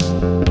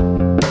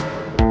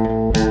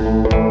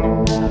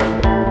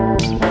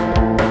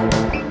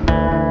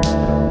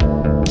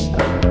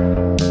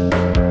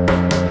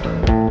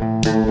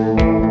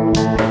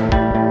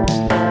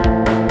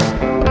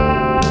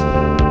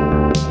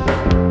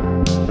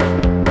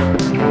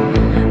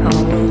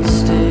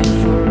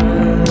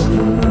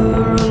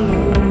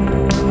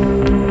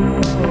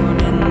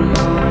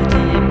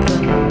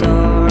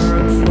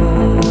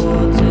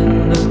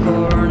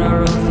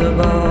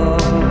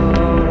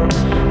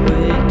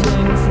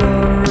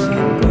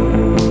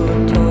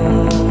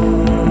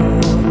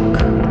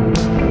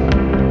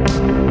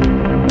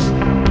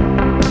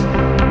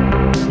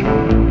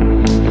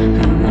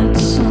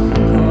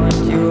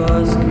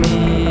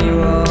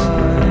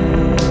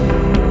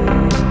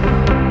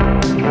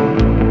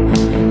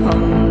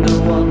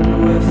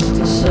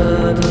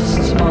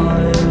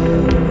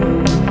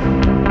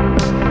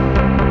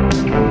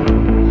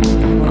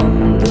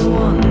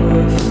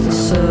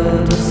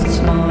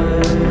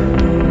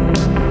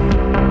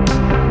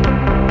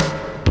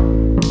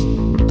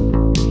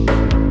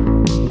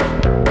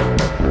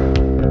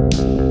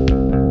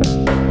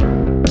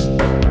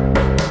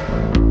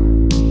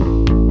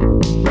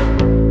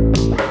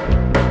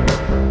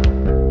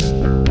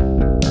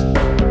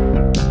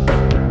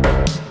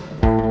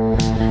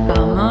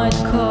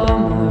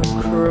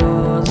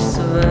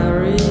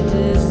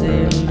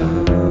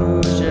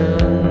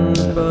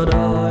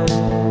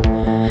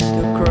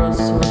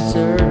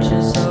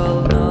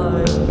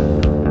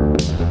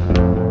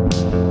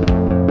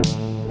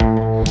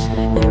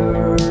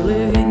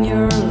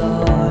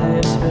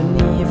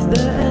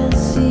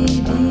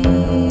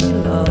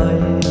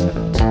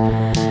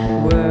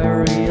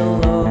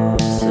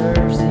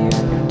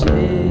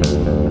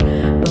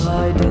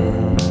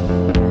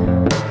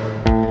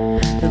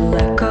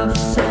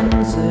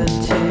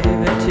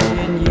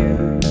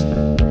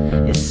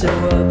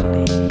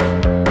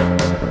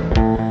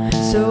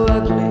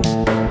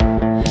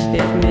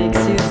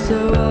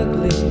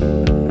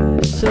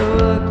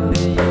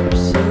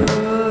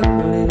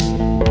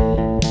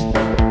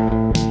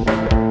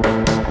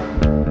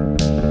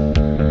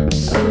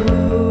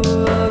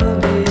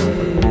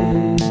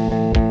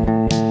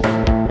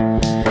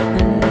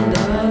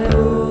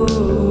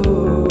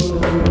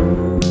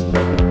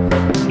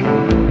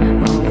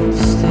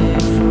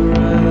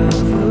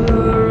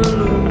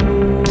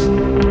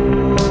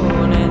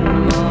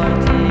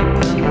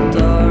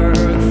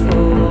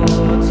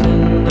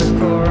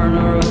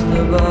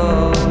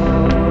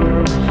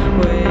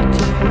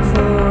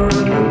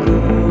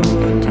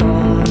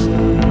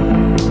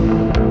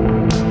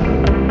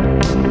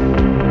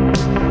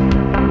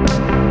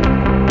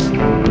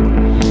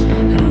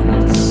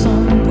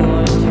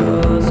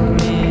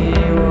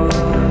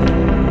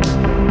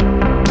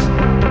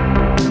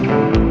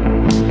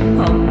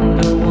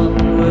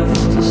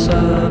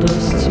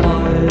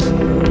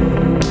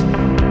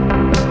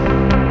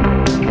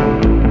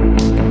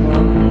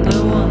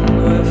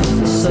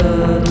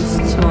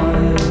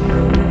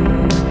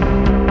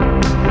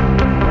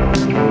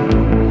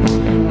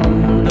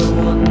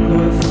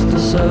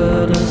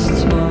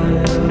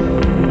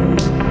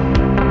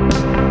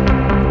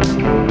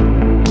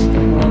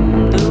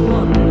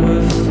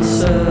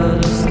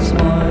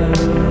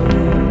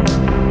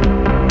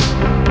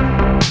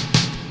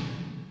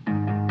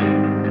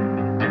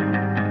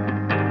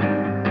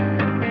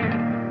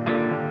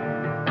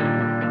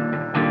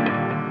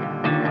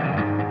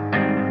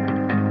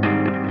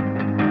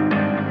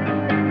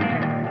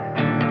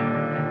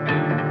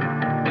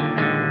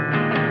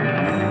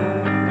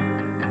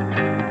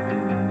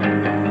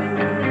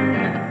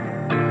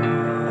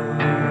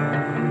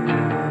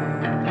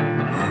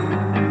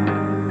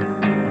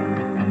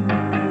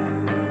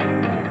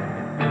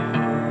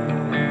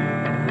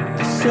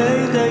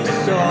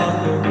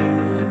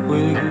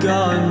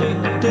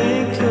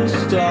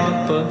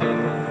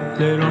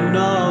 They don't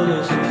know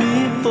there's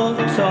people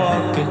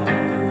talking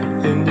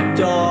in the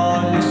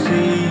dark, they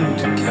seem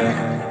to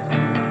care.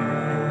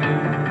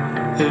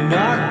 And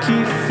I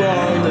keep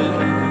falling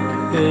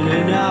in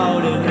and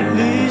out, and it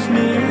leaves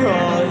me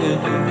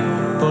rotting.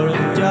 But I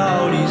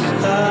doubt he's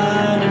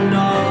had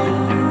enough,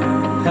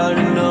 had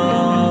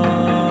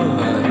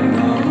enough, had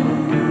enough.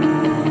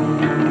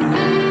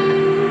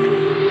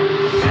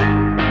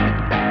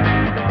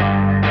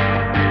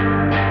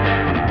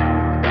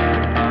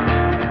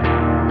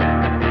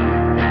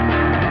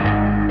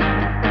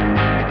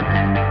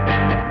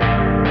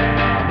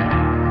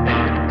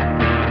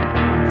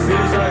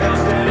 Feels like I'm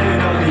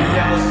standing on the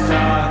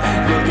outside,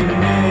 looking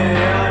in.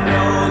 I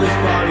know this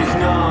body's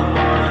not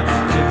mine.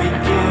 To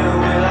begin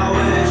with, I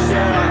wish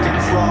that I could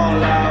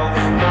crawl out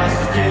my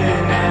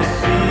skin and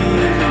see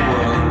the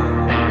world.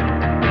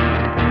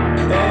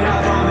 And I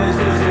promise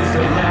this is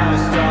the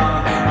last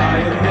time. I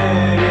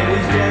admit it,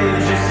 these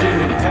days just seem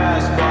to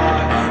pass by.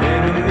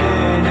 In a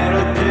minute,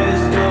 a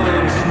pistol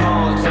in a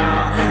small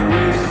town.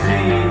 We've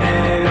seen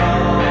it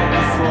all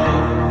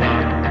before.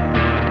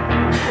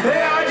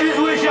 And I just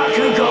wish I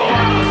could go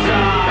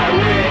outside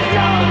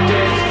without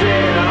this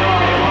fear of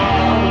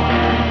home.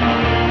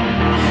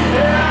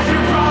 And I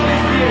should probably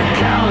see a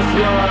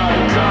counselor,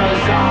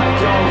 'cause I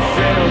don't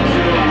feel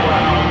too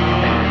well.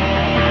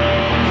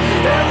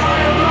 And why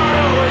am I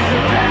always the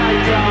bad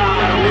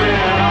guy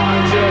when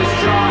I'm just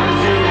trying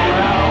to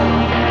help?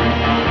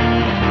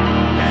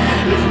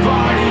 This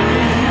body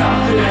means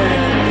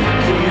nothing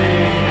to me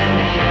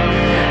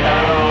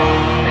at all.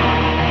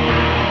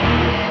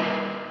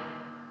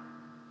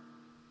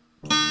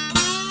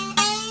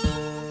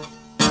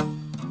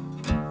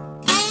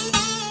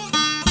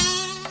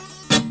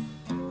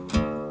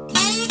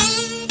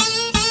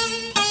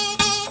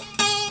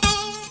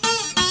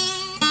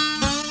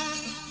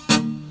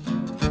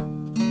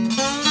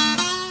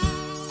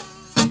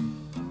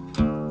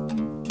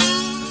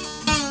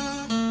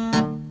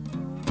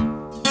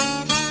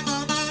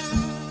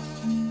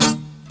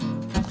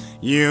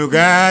 You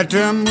got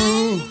to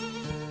move.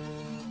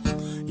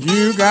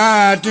 You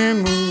got to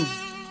move.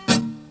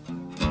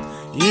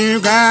 You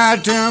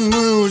got to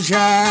move,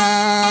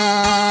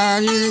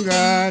 child. You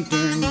got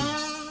to move.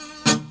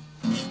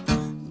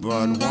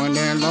 But when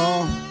that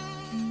law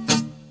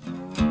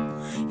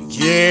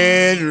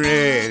get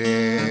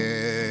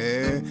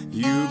ready,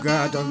 you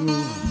got to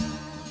move.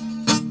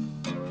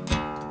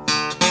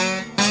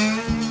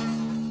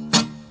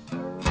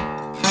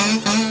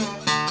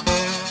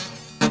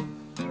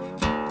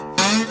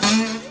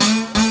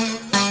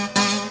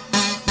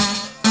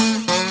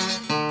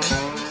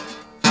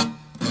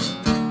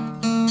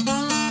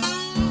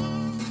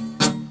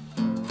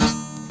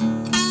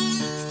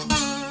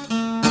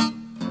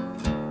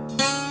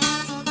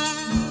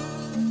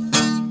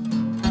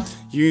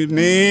 You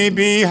may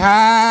be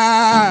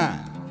high,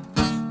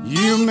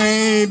 you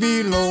may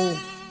be low,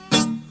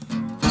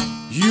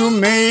 you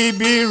may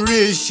be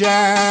rich,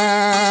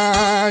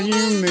 child,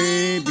 you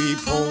may be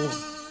poor.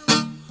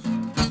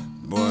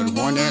 But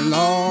when the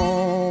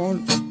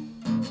Lord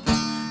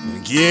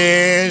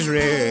gets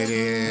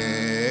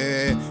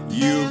ready,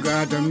 you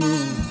got to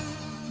move.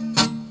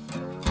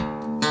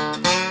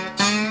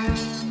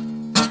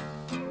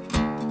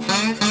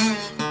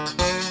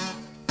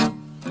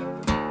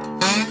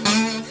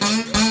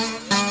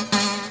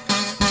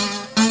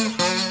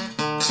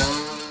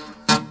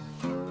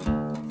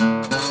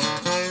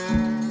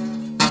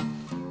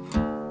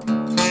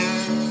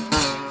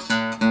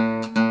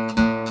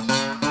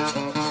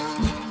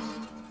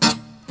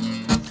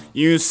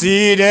 You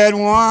see that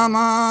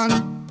woman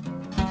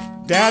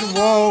that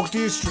walked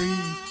the street.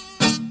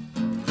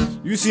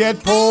 You see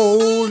that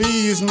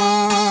policeman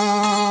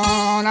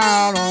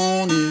out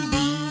on his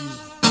beat.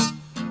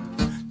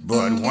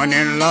 But when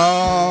the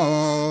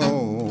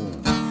law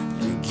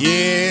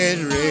get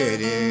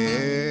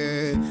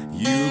ready,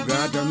 you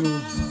got to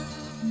move.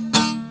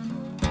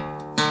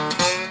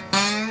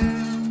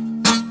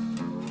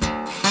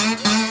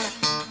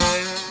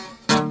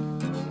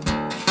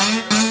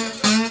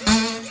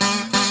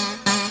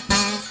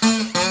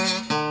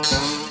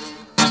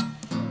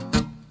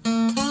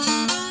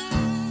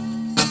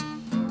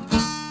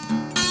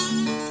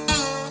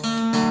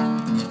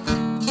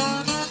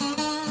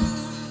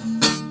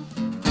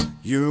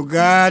 You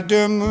got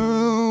to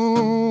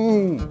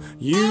move,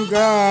 you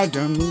got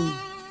to move,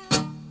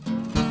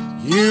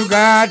 you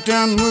got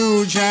to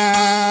move,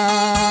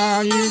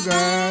 child, you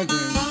got to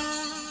move.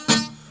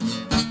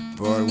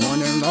 But when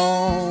the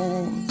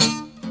Lord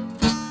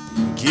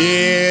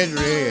get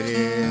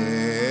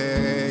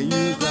ready,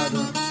 you got to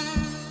move.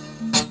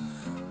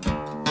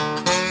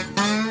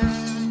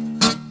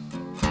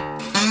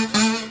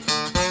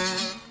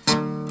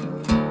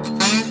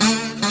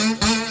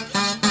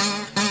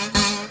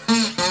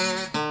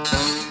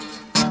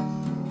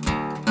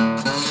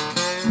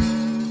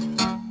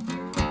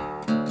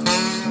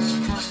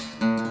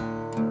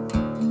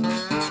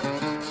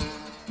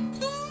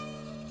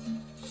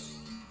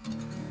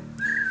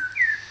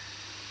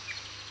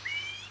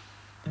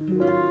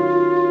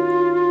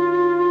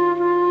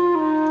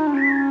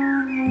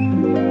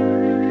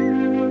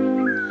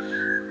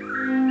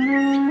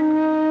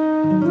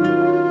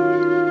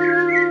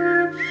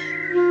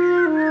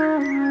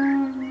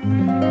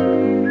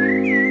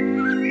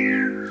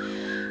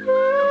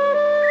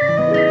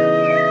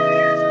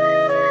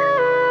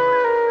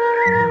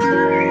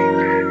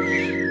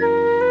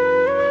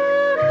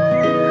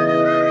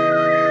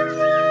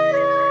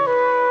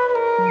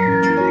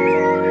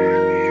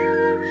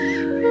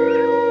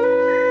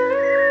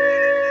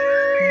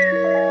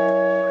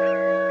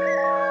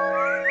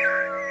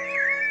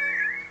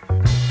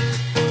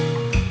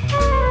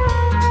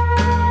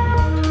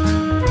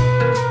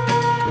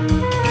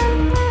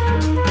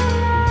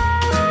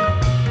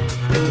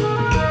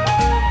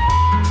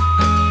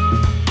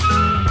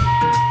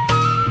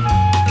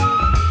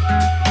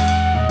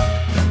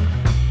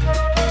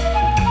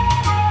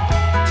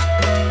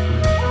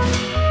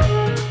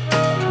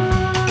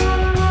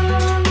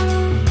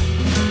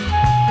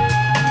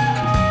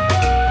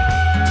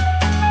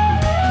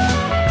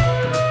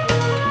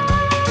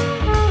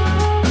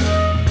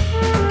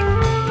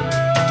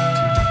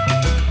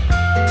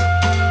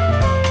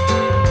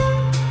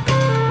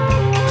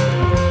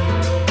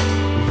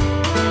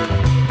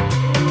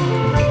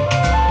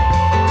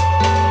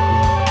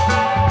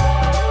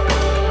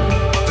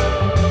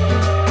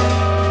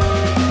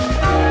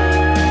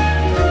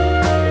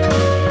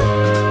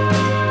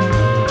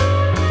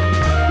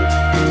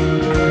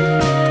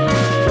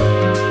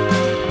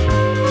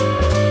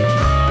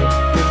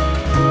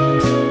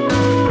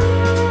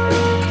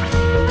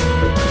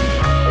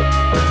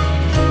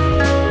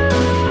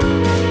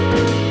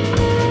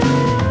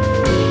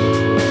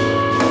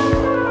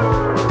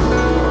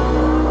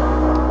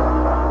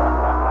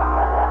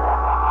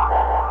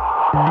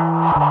 Streets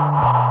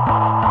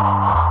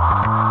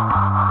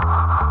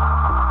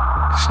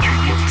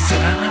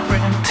are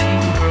empty,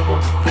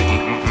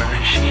 rolling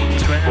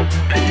machines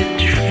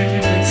rampage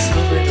through the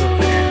soil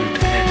and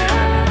air.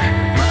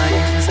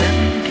 Minds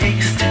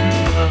encased in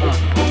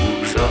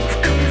bubbles of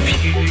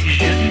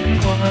confusion.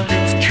 What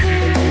is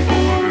true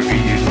or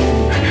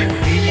real?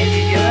 We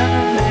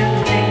are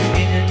living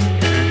in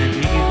a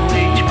new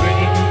age,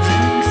 brains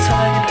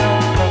inside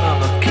our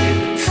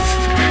pockets.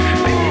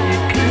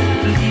 Bigger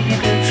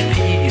leaders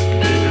feed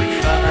the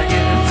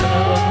fires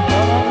of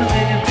our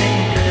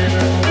living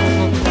hell.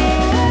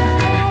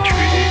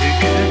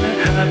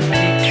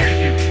 Happy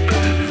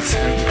troopers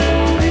and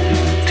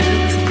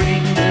polluters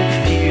bring the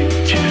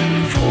future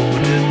for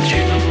the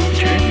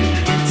children.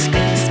 It's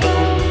been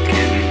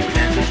spoken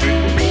and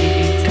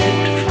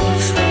repeated for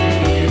some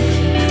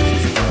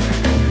years.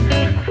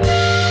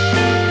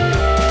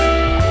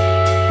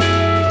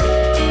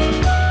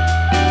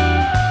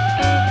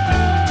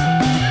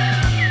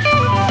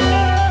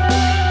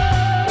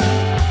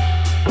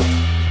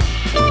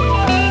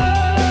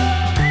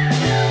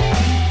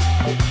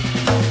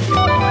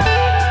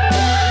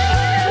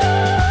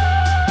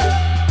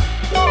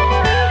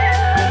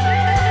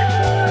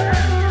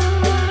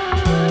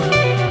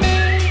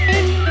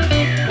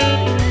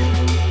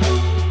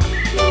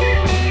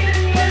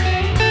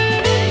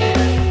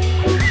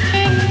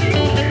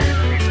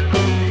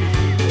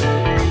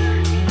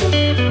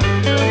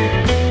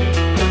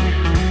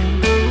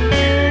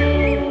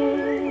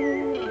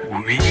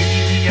 We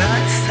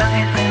are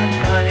silent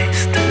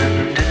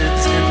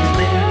bystanders and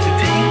living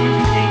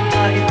day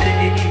by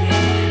day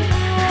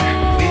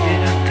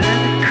with the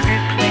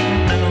crippling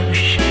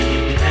notion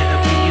that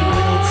we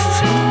will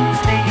soon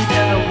fade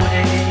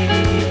away.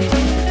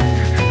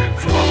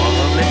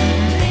 Fallen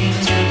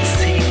angels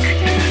seek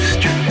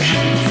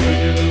destruction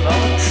through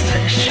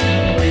obsession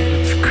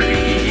with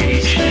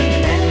creation,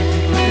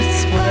 endless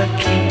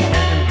working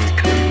and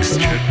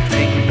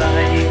constructing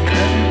like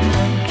a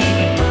monkey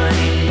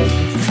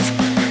minds.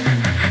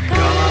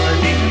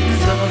 Guarding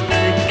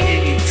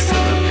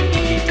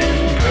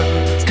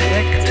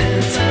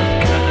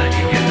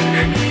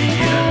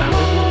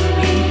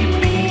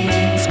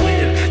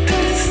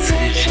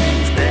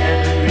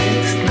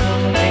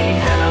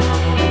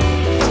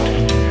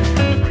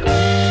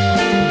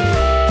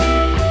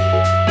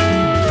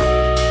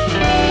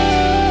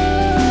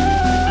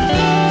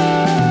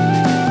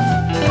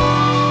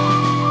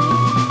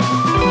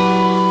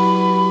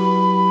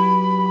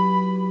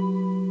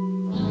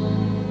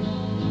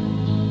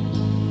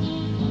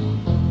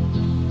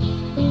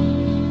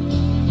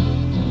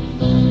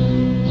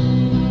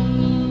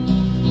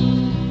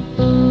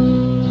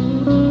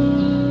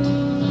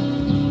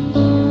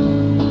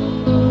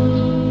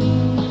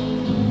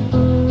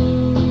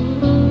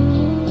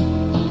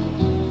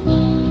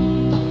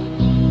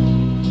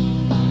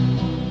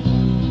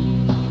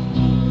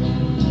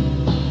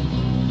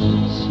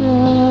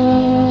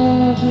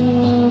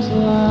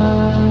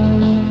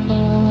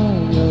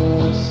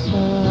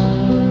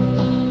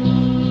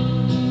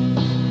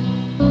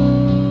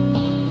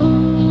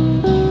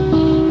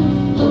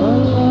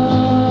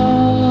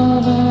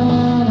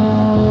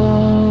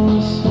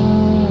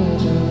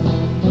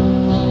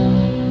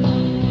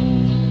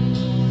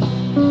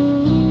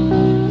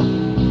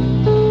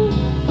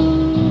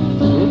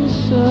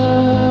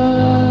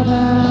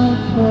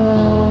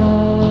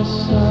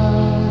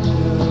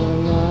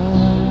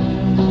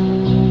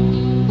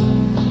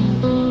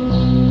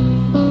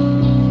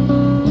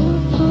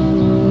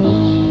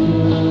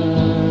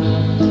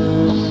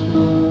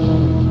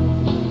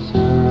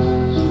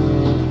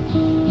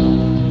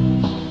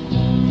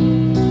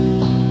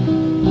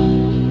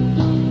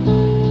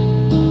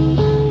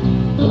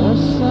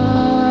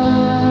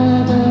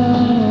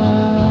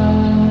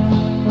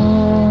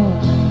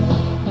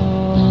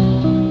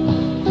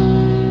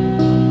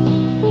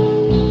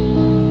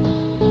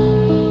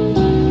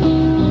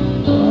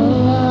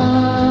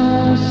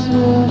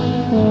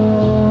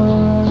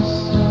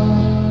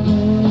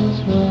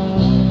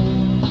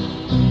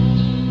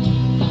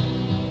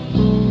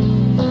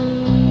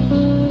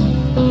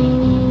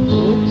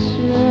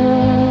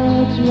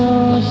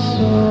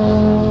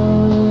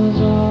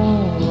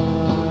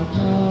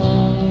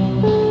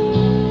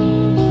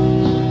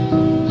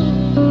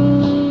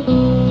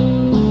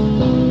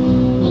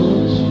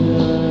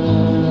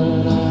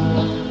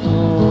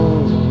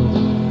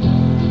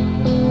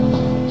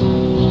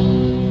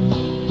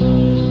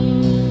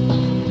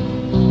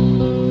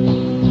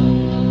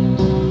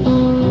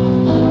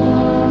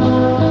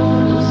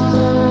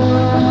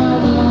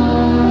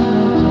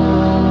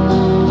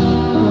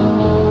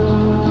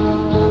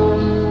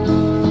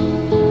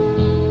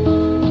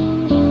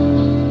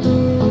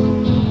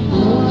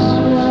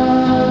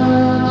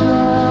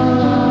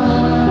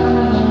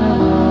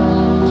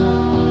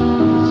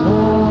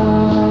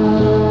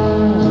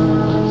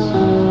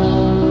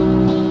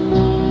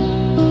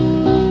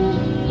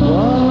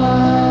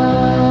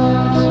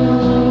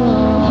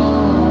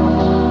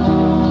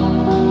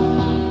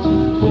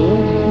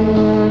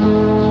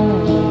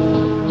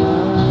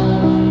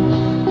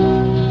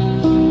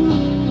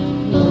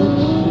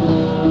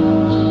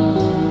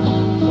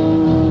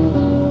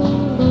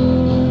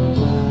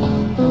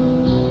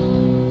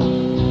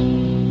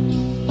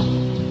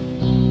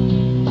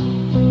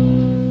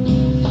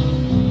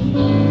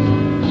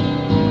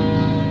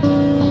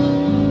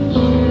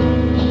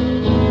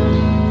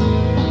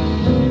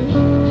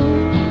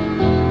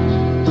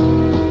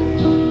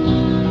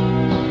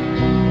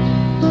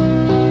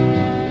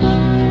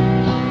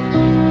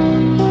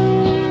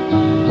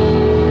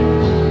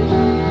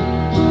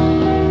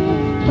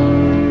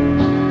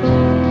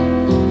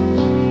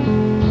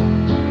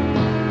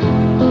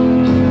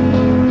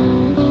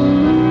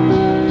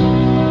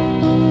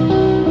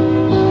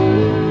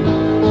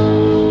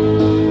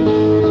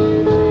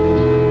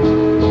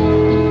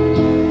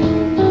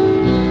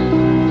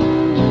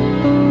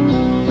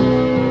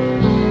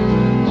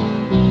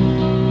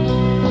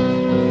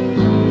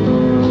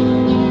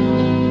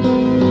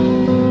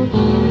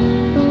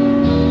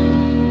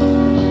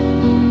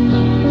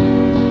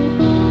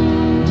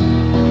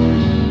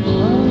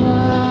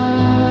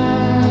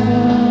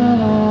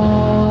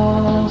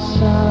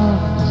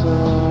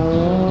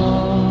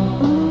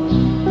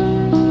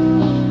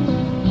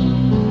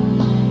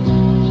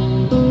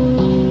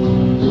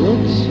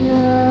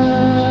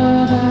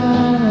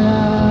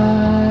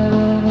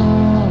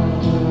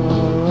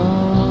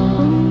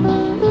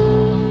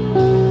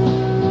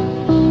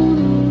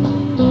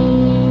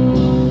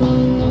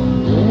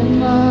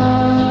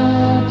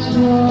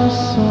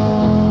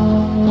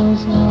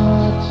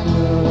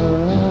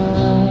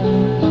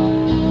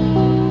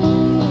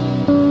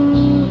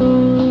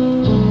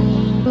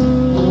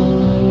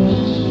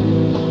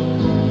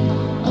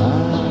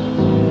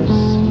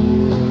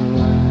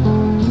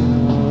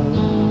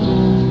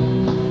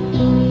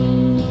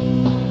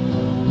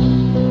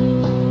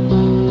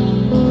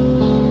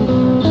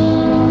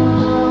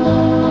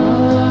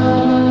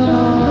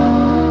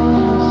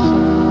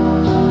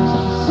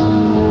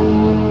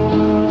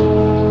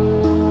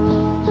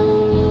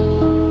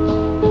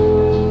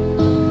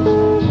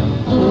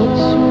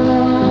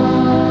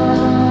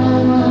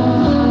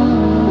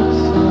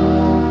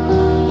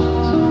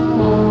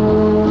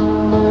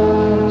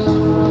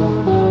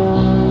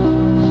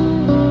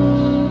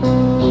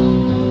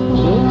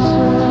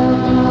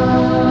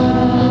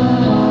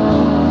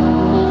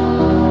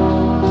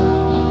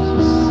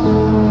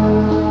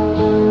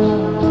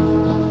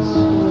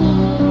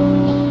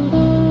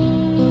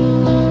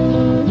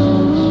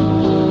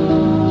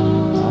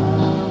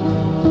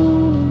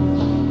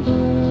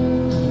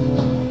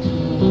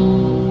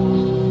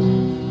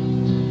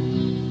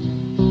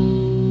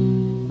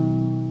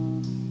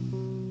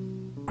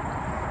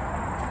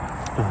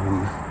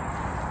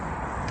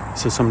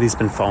So somebody's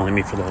been following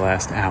me for the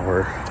last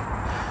hour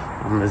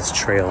on this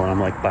trail, and I'm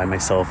like by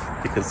myself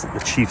because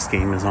the Chiefs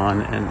game is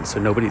on, and so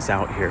nobody's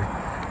out here.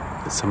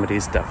 But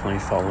somebody's definitely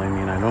following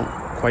me, and I don't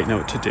quite know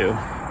what to do.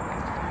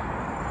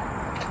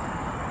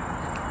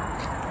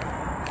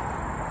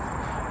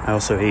 I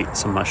also ate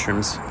some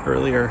mushrooms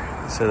earlier,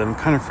 so I'm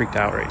kind of freaked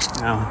out right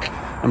now.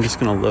 I'm just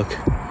gonna look.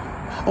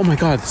 Oh my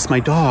god, it's my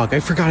dog.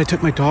 I forgot I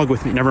took my dog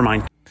with me. Never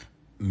mind.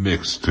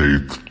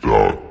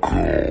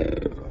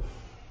 MIXTAPETH.com